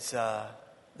 is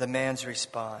the man's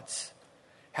response.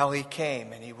 How he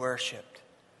came and he worshiped.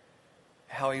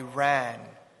 How he ran.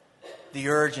 The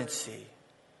urgency.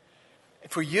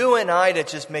 For you and I to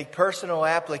just make personal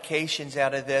applications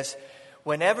out of this,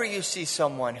 whenever you see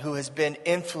someone who has been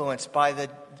influenced by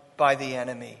the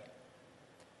enemy,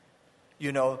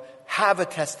 have a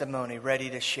testimony ready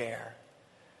to share.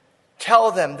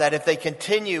 Tell them that if they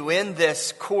continue in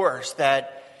this course,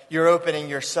 that you're opening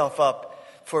yourself up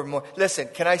for more. Listen,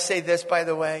 can I say this, by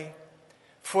the way?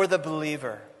 For the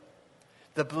believer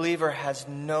has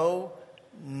no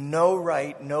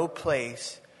right, no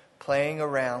place playing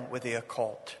around with the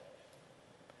occult.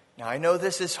 Now, I know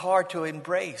this is hard to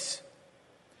embrace,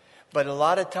 but a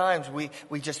lot of times we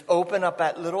just open up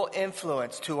that little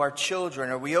influence to our children,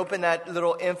 or we open that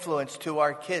little influence to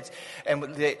our kids. And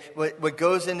what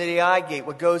goes into the eye gate,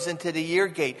 what goes into the ear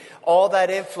gate, all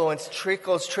that influence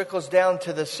trickles down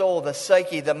to the soul, the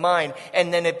psyche, the mind,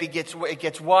 and then it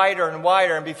gets wider and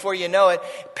wider, and before you know it,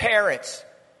 parents,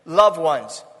 loved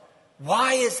ones,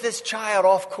 why is this child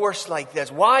off course like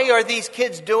this? Why are these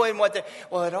kids doing what they...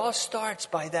 Well, it all starts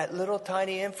by that little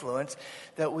tiny influence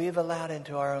that we've allowed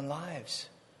into our own lives.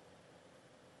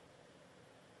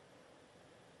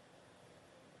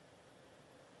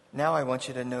 Now I want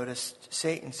you to notice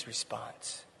Satan's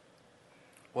response.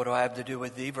 What do I have to do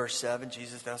with thee? Verse 7,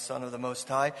 Jesus, thou Son of the Most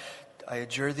High, I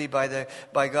adjure thee by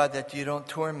God that you don't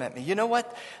torment me. You know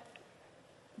what?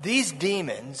 These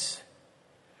demons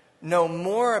know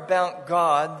more about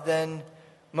God than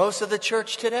most of the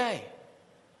church today.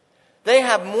 They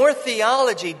have more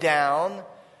theology down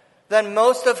than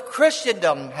most of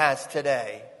Christendom has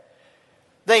today.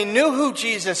 They knew who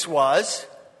Jesus was.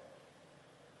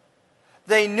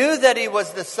 They knew that he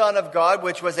was the Son of God,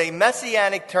 which was a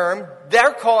messianic term.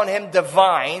 They're calling him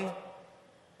divine.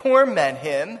 Torment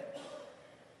him.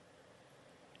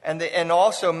 And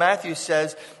also Matthew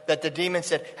says that the demon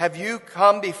said, have you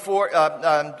come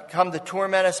to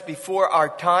torment us before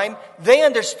our time? They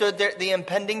understood the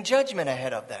impending judgment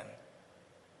ahead of them.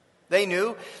 They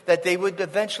knew that they would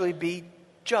eventually be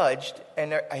judged.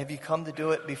 And have you come to do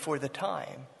it before the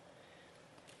time?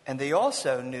 And they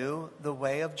also knew the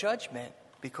way of judgment.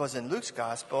 Because in Luke's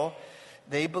gospel,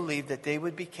 they believed that they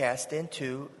would be cast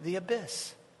into the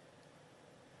abyss.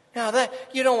 Now, that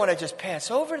you don't want to just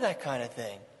pass over that kind of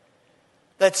thing.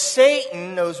 That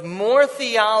Satan knows more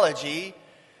theology,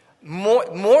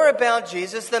 more about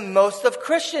Jesus than most of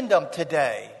Christendom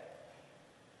today.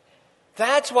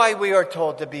 That's why we are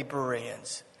told to be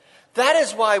Bereans. That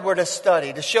is why we're to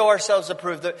study, to show ourselves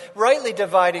approved, rightly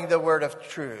dividing the word of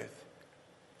truth.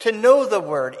 To know the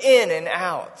word in and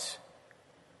out.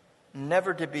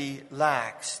 Never to be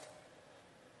laxed.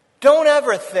 Don't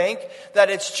ever think that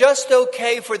it's just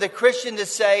okay for the Christian to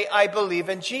say, I believe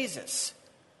in Jesus.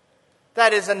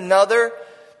 That is another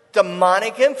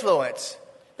demonic influence.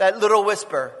 That little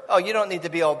whisper. Oh, you don't need to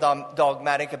be all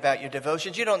dogmatic about your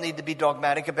devotions. You don't need to be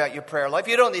dogmatic about your prayer life.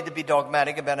 You don't need to be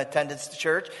dogmatic about attendance to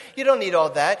church. You don't need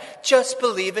all that. Just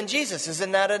believe in Jesus.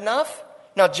 Isn't that enough?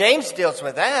 Now, James deals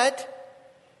with that.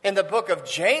 In the book of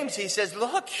James, he says,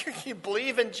 look, you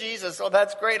believe in Jesus. Oh,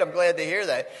 that's great. I'm glad to hear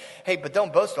that. Hey, but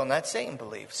don't boast on that. Satan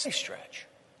believes. They stretch.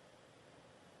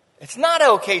 It's not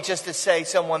okay just to say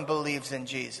someone believes in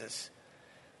Jesus.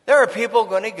 There are people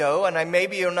going to go, and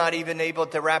maybe you're not even able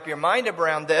to wrap your mind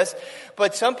around this,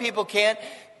 but some people can't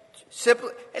simply...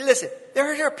 Hey, listen,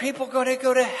 there are people going to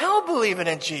go to hell believing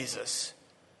in Jesus.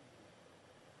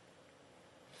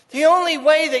 The only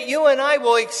way that you and I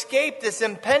will escape this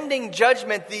impending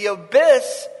judgment, the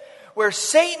abyss where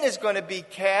Satan is going to be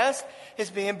cast, is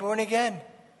being born again.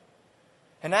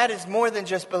 And that is more than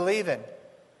just believing.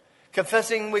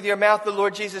 Confessing with your mouth the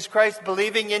Lord Jesus Christ,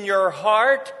 believing in your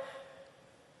heart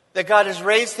that God has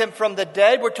raised him from the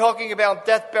dead. We're talking about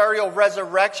death, burial,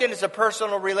 resurrection. It's a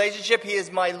personal relationship. He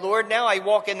is my Lord now. I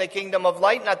walk in the kingdom of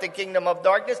light, not the kingdom of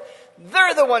darkness.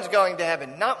 They're the ones going to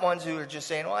heaven, not ones who are just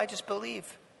saying, well, I just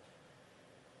believe.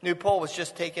 New poll was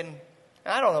just taken.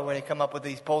 I don't know where they come up with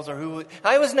these polls or who.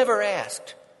 I was never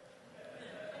asked.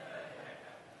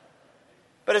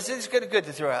 But it's good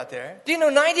to throw out there. Do you know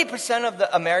 90% of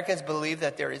the Americans believe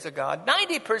that there is a God?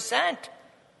 90%.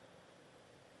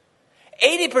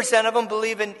 80% of them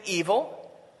believe in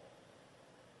evil.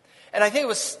 And I think it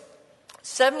was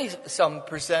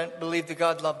 70-some% believed that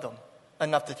God loved them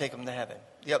enough to take them to heaven.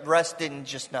 The rest didn't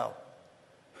just know.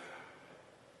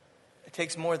 It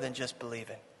takes more than just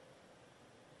believing.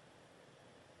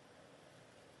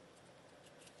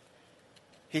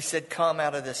 He said, come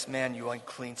out of this man, you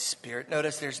unclean spirit.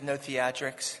 Notice there's no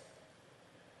theatrics.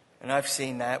 And I've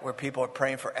seen that where people are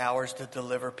praying for hours to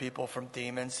deliver people from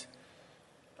demons.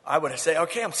 I would have said,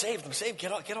 okay, I'm saved,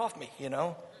 get off me, you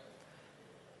know.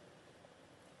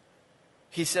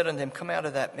 He said unto him, come out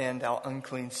of that man, thou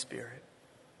unclean spirit.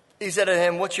 He said to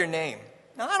him, what's your name?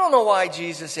 Now, I don't know why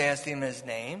Jesus asked him his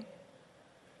name.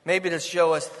 Maybe to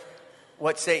show us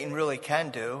what Satan really can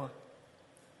do.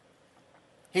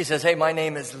 He says, hey, my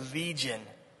name is Legion.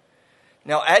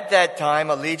 Now, at that time,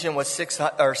 a legion was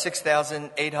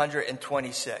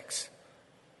 6,826.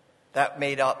 That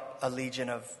made up a legion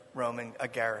of a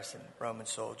garrison, Roman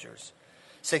soldiers.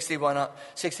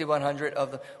 6,100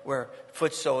 of them were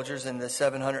foot soldiers, and the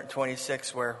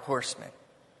 726 were horsemen.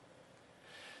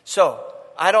 So,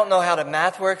 I don't know how the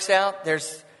math works out.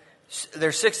 There's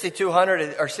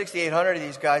 6,200 or 6,800 of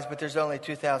these guys, but there's only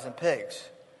 2,000 pigs.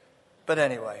 But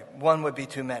anyway, one would be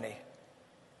too many.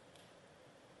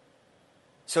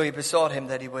 So he besought him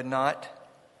that he would not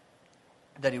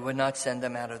send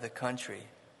them out of the country.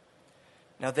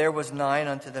 Now there was nigh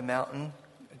unto the mountain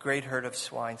a great herd of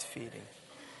swine feeding.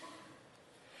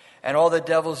 And all the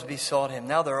devils besought him.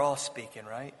 Now they're all speaking,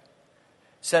 right?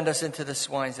 Send us into the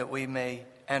swines that we may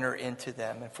enter into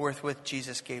them. And forthwith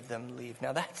Jesus gave them leave.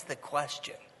 Now that's the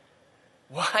question.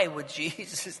 Why would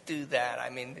Jesus do that?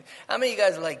 I mean, how many of you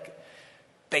guys like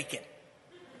bacon?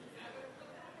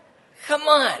 Come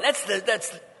on,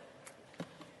 that's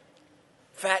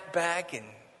fat back and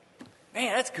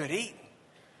man, that's good eating.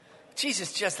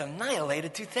 Jesus just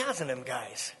annihilated 2,000 of them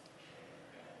guys.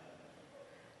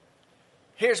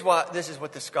 This is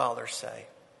what the scholars say.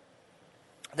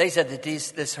 They said that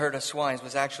this herd of swines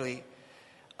was actually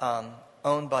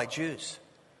owned by Jews.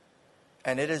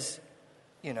 And it is,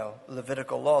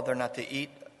 Levitical law. They're not to eat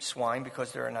swine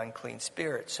because they're an unclean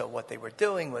spirit. So what they were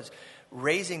doing was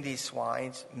raising these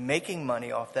swines, making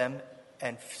money off them,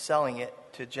 and selling it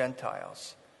to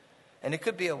Gentiles. And it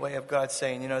could be a way of God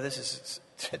saying, this is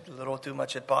a little too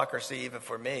much hypocrisy even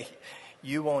for me.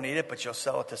 You won't eat it, but you'll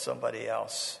sell it to somebody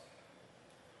else.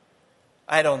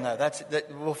 I don't know.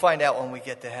 We'll find out when we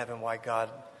get to heaven why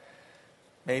God,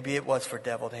 maybe it was for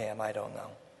deviled ham. I don't know.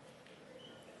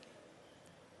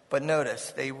 But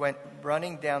notice, they went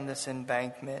running down this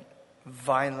embankment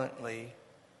violently.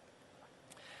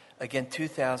 Again,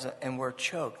 2,000, and were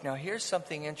choked. Now, here's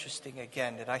something interesting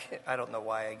again that I don't know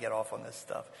why I get off on this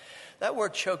stuff. That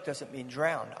word choke doesn't mean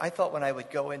drown. I thought when I would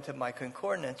go into my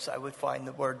concordance, I would find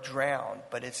the word drown,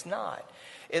 but it's not.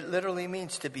 It literally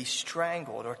means to be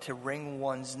strangled or to wring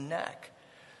one's neck.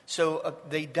 So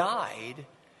they died,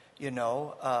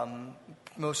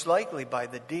 most likely by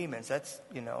the demons.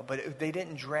 But they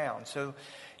didn't drown. So,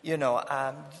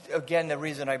 again, the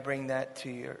reason I bring that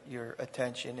to your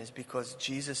attention is because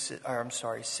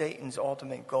Satan's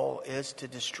ultimate goal is to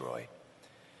destroy.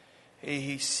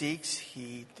 He seeks,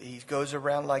 he goes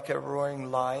around like a roaring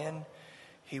lion.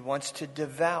 He wants to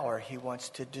devour. He wants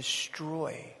to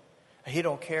destroy. He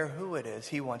don't care who it is.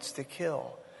 He wants to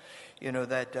kill. He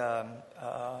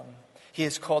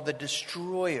is called the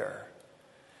destroyer.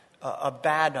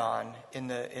 Abaddon in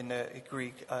the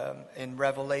Greek, in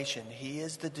Revelation. He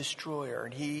is the destroyer,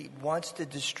 and he wants to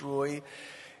destroy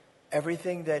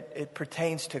everything that it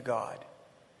pertains to God.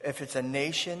 If it's a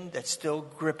nation that's still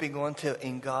gripping on to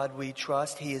 "in God we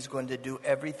trust," he is going to do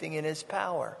everything in his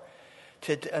power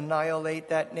to annihilate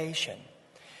that nation.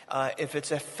 If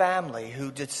it's a family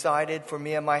who decided, "for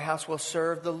me and my house will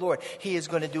serve the Lord," he is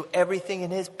going to do everything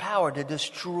in his power to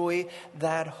destroy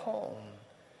that home.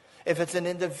 If it's an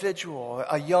individual,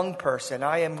 a young person,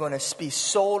 "I am going to be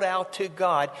sold out to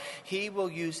God," he will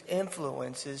use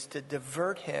influences to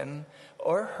divert him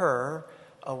or her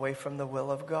away from the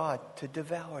will of God, to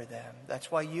devour them. That's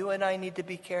why you and I need to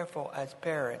be careful as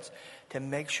parents to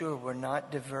make sure we're not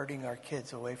diverting our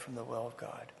kids away from the will of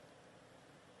God.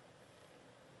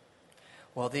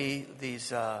 Well, they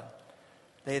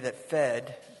that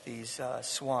fed these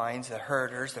swines, the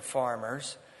herders, the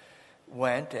farmers,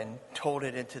 went and told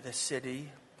it into the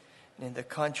city and in the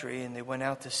country, and they went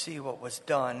out to see what was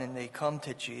done, and they come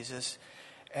to Jesus.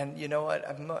 And you know what?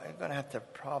 I'm going to have to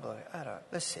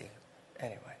let's see.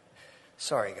 Anyway,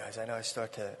 sorry guys, I know I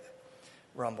start to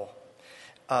rumble.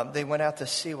 They went out to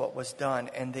see what was done,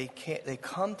 and they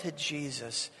come to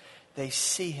Jesus. They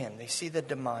see him. They see the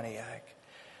demoniac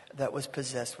that was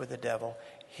possessed with the devil.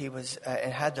 He was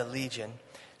and had the legion,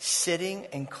 sitting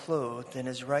and clothed in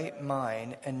his right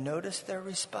mind. And notice their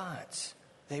response.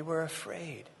 They were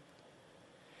afraid.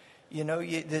 You know,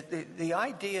 the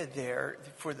idea there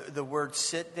for the word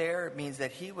 "sit" there means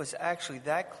that he was actually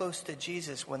that close to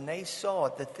Jesus. When they saw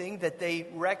it, the thing that they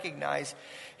recognized,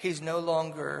 he's no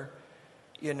longer,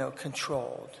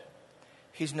 controlled.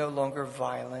 He's no longer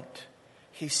violent.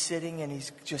 He's sitting and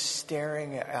he's just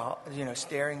staring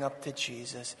up to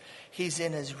Jesus. He's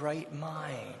in his right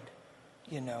mind.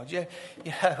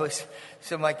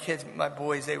 So my kids, my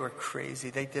boys, they were crazy.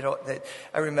 They did all that.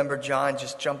 I remember John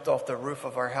just jumped off the roof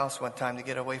of our house one time to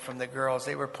get away from the girls.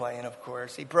 They were playing, of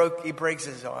course. He breaks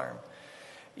his arm,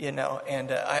 and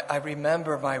I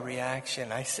remember my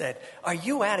reaction. I said, "Are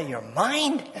you out of your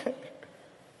mind?"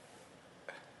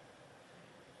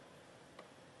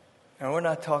 Now, we're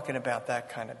not talking about that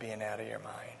kind of being out of your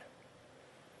mind.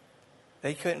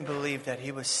 They couldn't believe that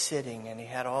he was sitting and he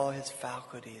had all his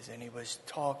faculties and he was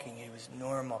talking, he was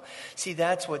normal. See,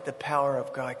 that's what the power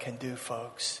of God can do,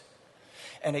 folks.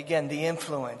 And again, the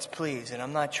influence, please, and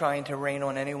I'm not trying to rain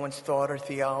on anyone's thought or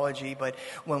theology, but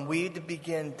when we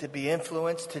begin to be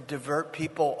influenced to divert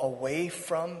people away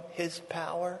from his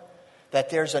power, that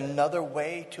there's another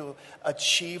way to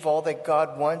achieve all that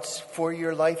God wants for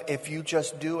your life. If you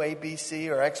just do A, B, C,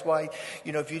 or X, Y,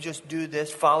 if you just do this,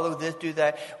 follow this, do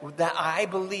that. That I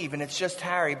believe, and it's just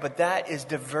Harry, but that is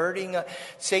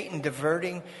Satan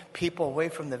diverting people away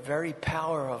from the very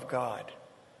power of God.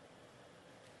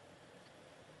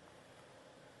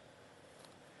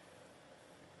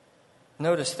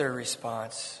 Notice their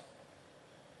response.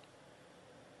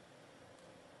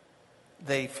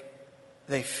 They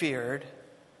feared.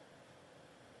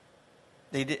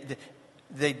 They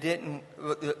didn't,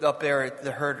 up there at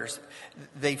the herders,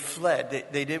 they fled.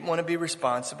 They didn't want to be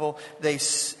responsible.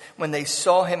 When they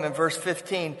saw him in verse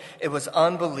 15, it was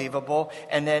unbelievable.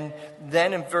 And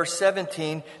then in verse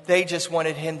 17, they just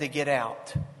wanted him to get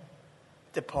out,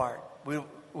 depart.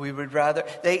 We would rather,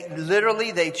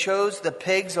 they chose the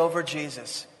pigs over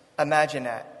Jesus. Imagine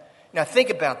that. Now think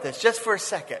about this just for a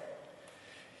second.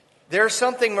 There's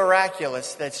something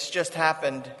miraculous that's just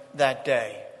happened that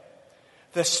day.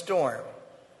 The storm.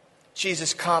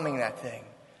 Jesus calming that thing.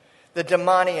 The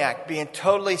demoniac being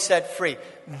totally set free.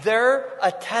 They're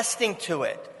attesting to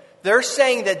it. They're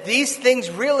saying that these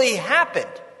things really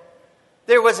happened.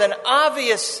 There was an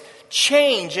obvious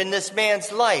change in this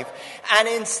man's life. And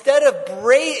instead of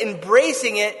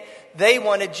embracing it, they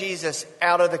wanted Jesus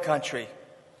out of the country.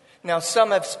 Now,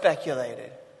 some have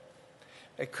speculated.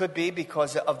 It could be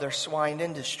because of their swine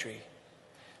industry.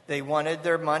 They wanted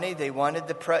their money. They wanted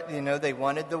they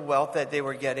wanted the wealth that they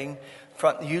were getting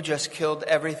from. You just killed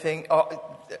everything,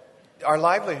 our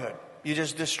livelihood. You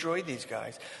just destroyed these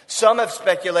guys. Some have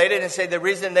speculated and say the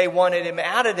reason they wanted him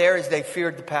out of there is they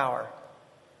feared the power.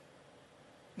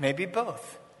 Maybe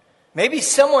both. Maybe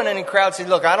someone in the crowd said,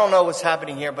 "Look, I don't know what's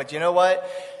happening here, but you know what?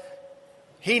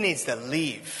 He needs to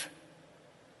leave."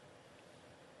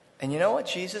 And you know what?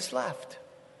 Jesus left.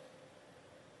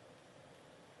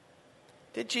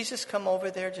 Did Jesus come over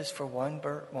there just for one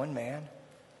man?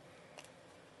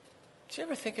 Did you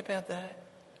ever think about that?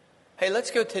 Hey,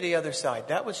 let's go to the other side.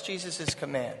 That was Jesus'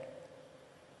 command.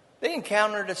 They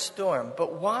encountered a storm,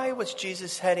 but why was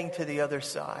Jesus heading to the other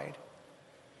side?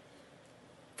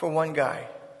 For one guy,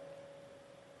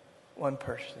 one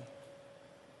person.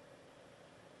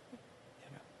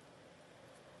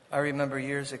 I remember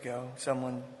years ago,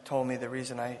 someone told me the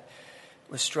reason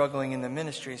was struggling in the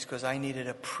ministry is because I needed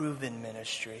a proven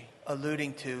ministry,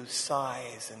 alluding to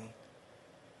size and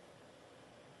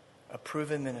a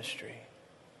proven ministry.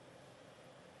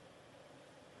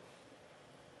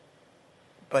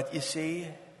 But you see,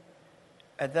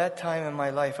 at that time in my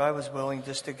life, I was willing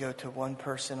just to go to one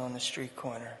person on the street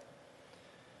corner.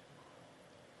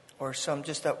 Or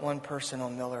just that one person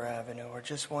on Miller Avenue. Or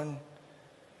just one.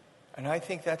 And I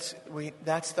think that's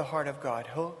the heart of God.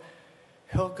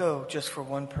 He'll go just for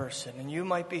one person. And you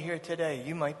might be here today.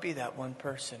 You might be that one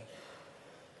person.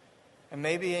 And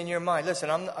maybe in your mind, listen,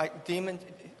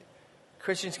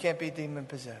 Christians can't be demon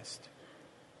possessed.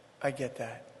 I get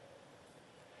that.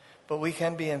 But we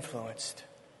can be influenced.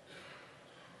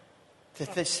 To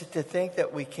think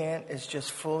that we can't is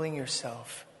just fooling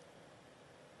yourself.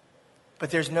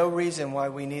 But there's no reason why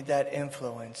we need that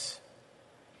influence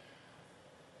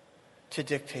to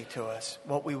dictate to us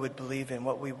what we would believe in,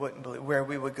 what we wouldn't believe, where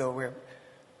we would go, where.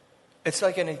 It's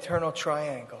like an eternal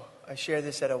triangle. I share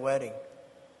this at a wedding.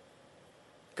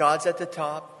 God's at the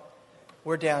top.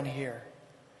 We're down here.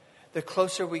 The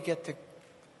closer we get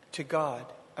to God,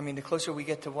 the closer we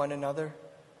get to one another,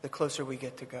 the closer we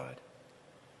get to God.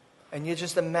 And you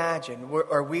just imagine,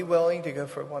 are we willing to go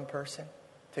for one person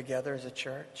together as a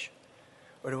church?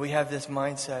 Or do we have this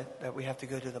mindset that we have to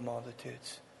go to the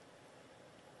multitudes?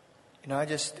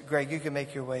 Greg, you can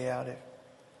make your way out of it.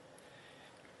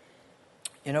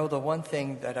 The one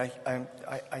thing that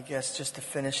I guess just to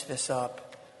finish this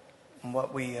up, and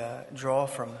what we draw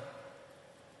from.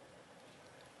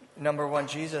 Number one,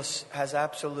 Jesus has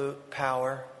absolute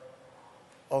power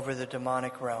over the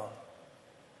demonic realm.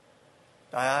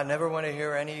 I never want to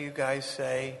hear any of you guys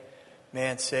say,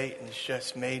 man, Satan's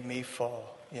just made me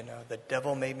fall. The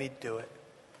devil made me do it.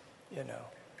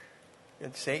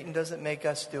 And Satan doesn't make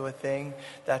us do a thing.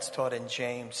 That's taught in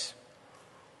James.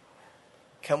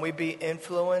 Can we be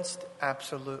influenced?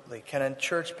 Absolutely. Can a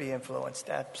church be influenced?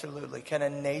 Absolutely. Can a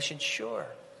nation? Sure.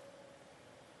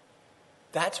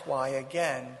 That's why,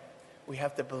 again, we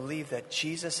have to believe that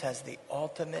Jesus has the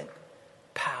ultimate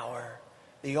power,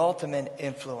 the ultimate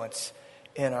influence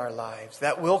in our lives.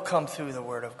 That will come through the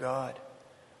Word of God.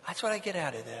 That's what I get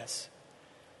out of this.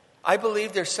 I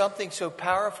believe there's something so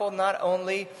powerful, not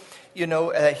only,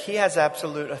 he has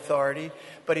absolute authority,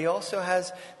 but he also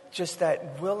has just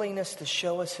that willingness to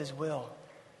show us his will.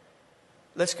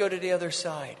 Let's go to the other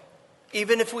side.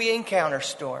 Even if we encounter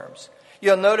storms.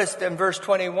 You'll notice in verse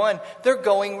 21, they're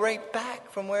going right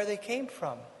back from where they came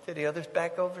from to the other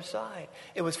back over side.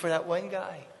 It was for that one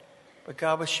guy. But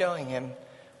God was showing him,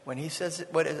 when he says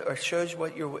or shows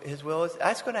what his will is,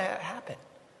 that's going to happen.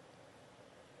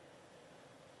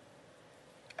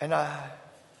 And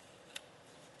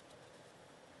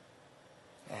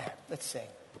let's sing.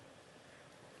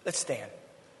 Let's stand.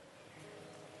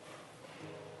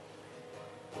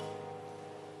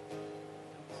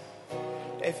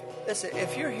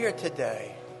 If you're here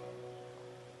today,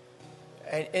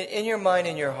 and in your mind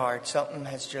and your heart, something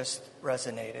has just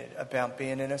resonated about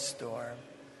being in a storm,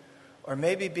 or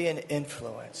maybe being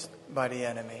influenced by the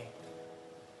enemy,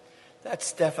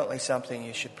 that's definitely something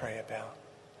you should pray about.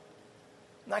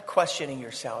 Not questioning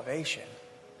your salvation.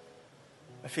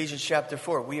 Ephesians chapter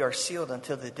 4, we are sealed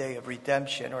until the day of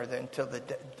redemption, or until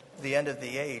the end of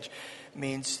the age.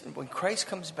 Means when Christ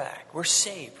comes back, we're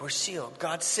saved, we're sealed.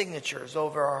 God's signature is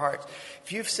over our hearts.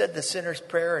 If you've said the sinner's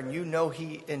prayer and you know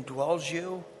he indwells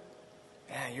you,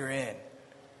 you're in.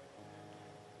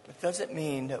 But it doesn't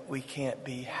mean that we can't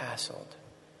be hassled.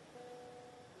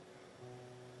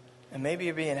 And maybe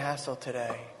you're being hassled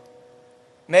today.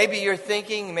 Maybe you're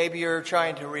thinking, maybe you're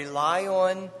trying to rely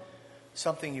on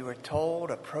something you were told,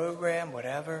 a program,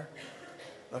 whatever.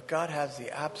 Look, God has the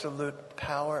absolute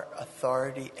power,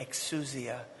 authority,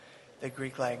 exousia, the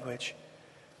Greek language,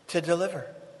 to deliver,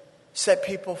 set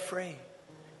people free.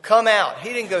 Come out.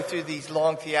 He didn't go through these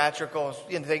long theatrical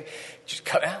thing. Just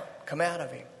come out of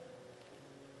him.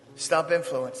 Stop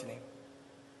influencing him.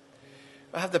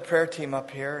 I have the prayer team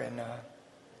up here, and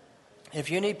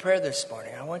if you need prayer this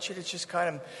morning, I want you to just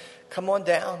kind of come on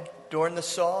down during the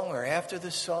song or after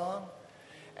the song,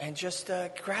 and just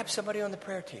grab somebody on the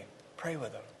prayer team. Pray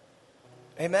with them.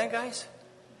 Amen, guys?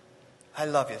 I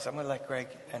love you. So I'm going to let Greg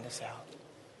end this out.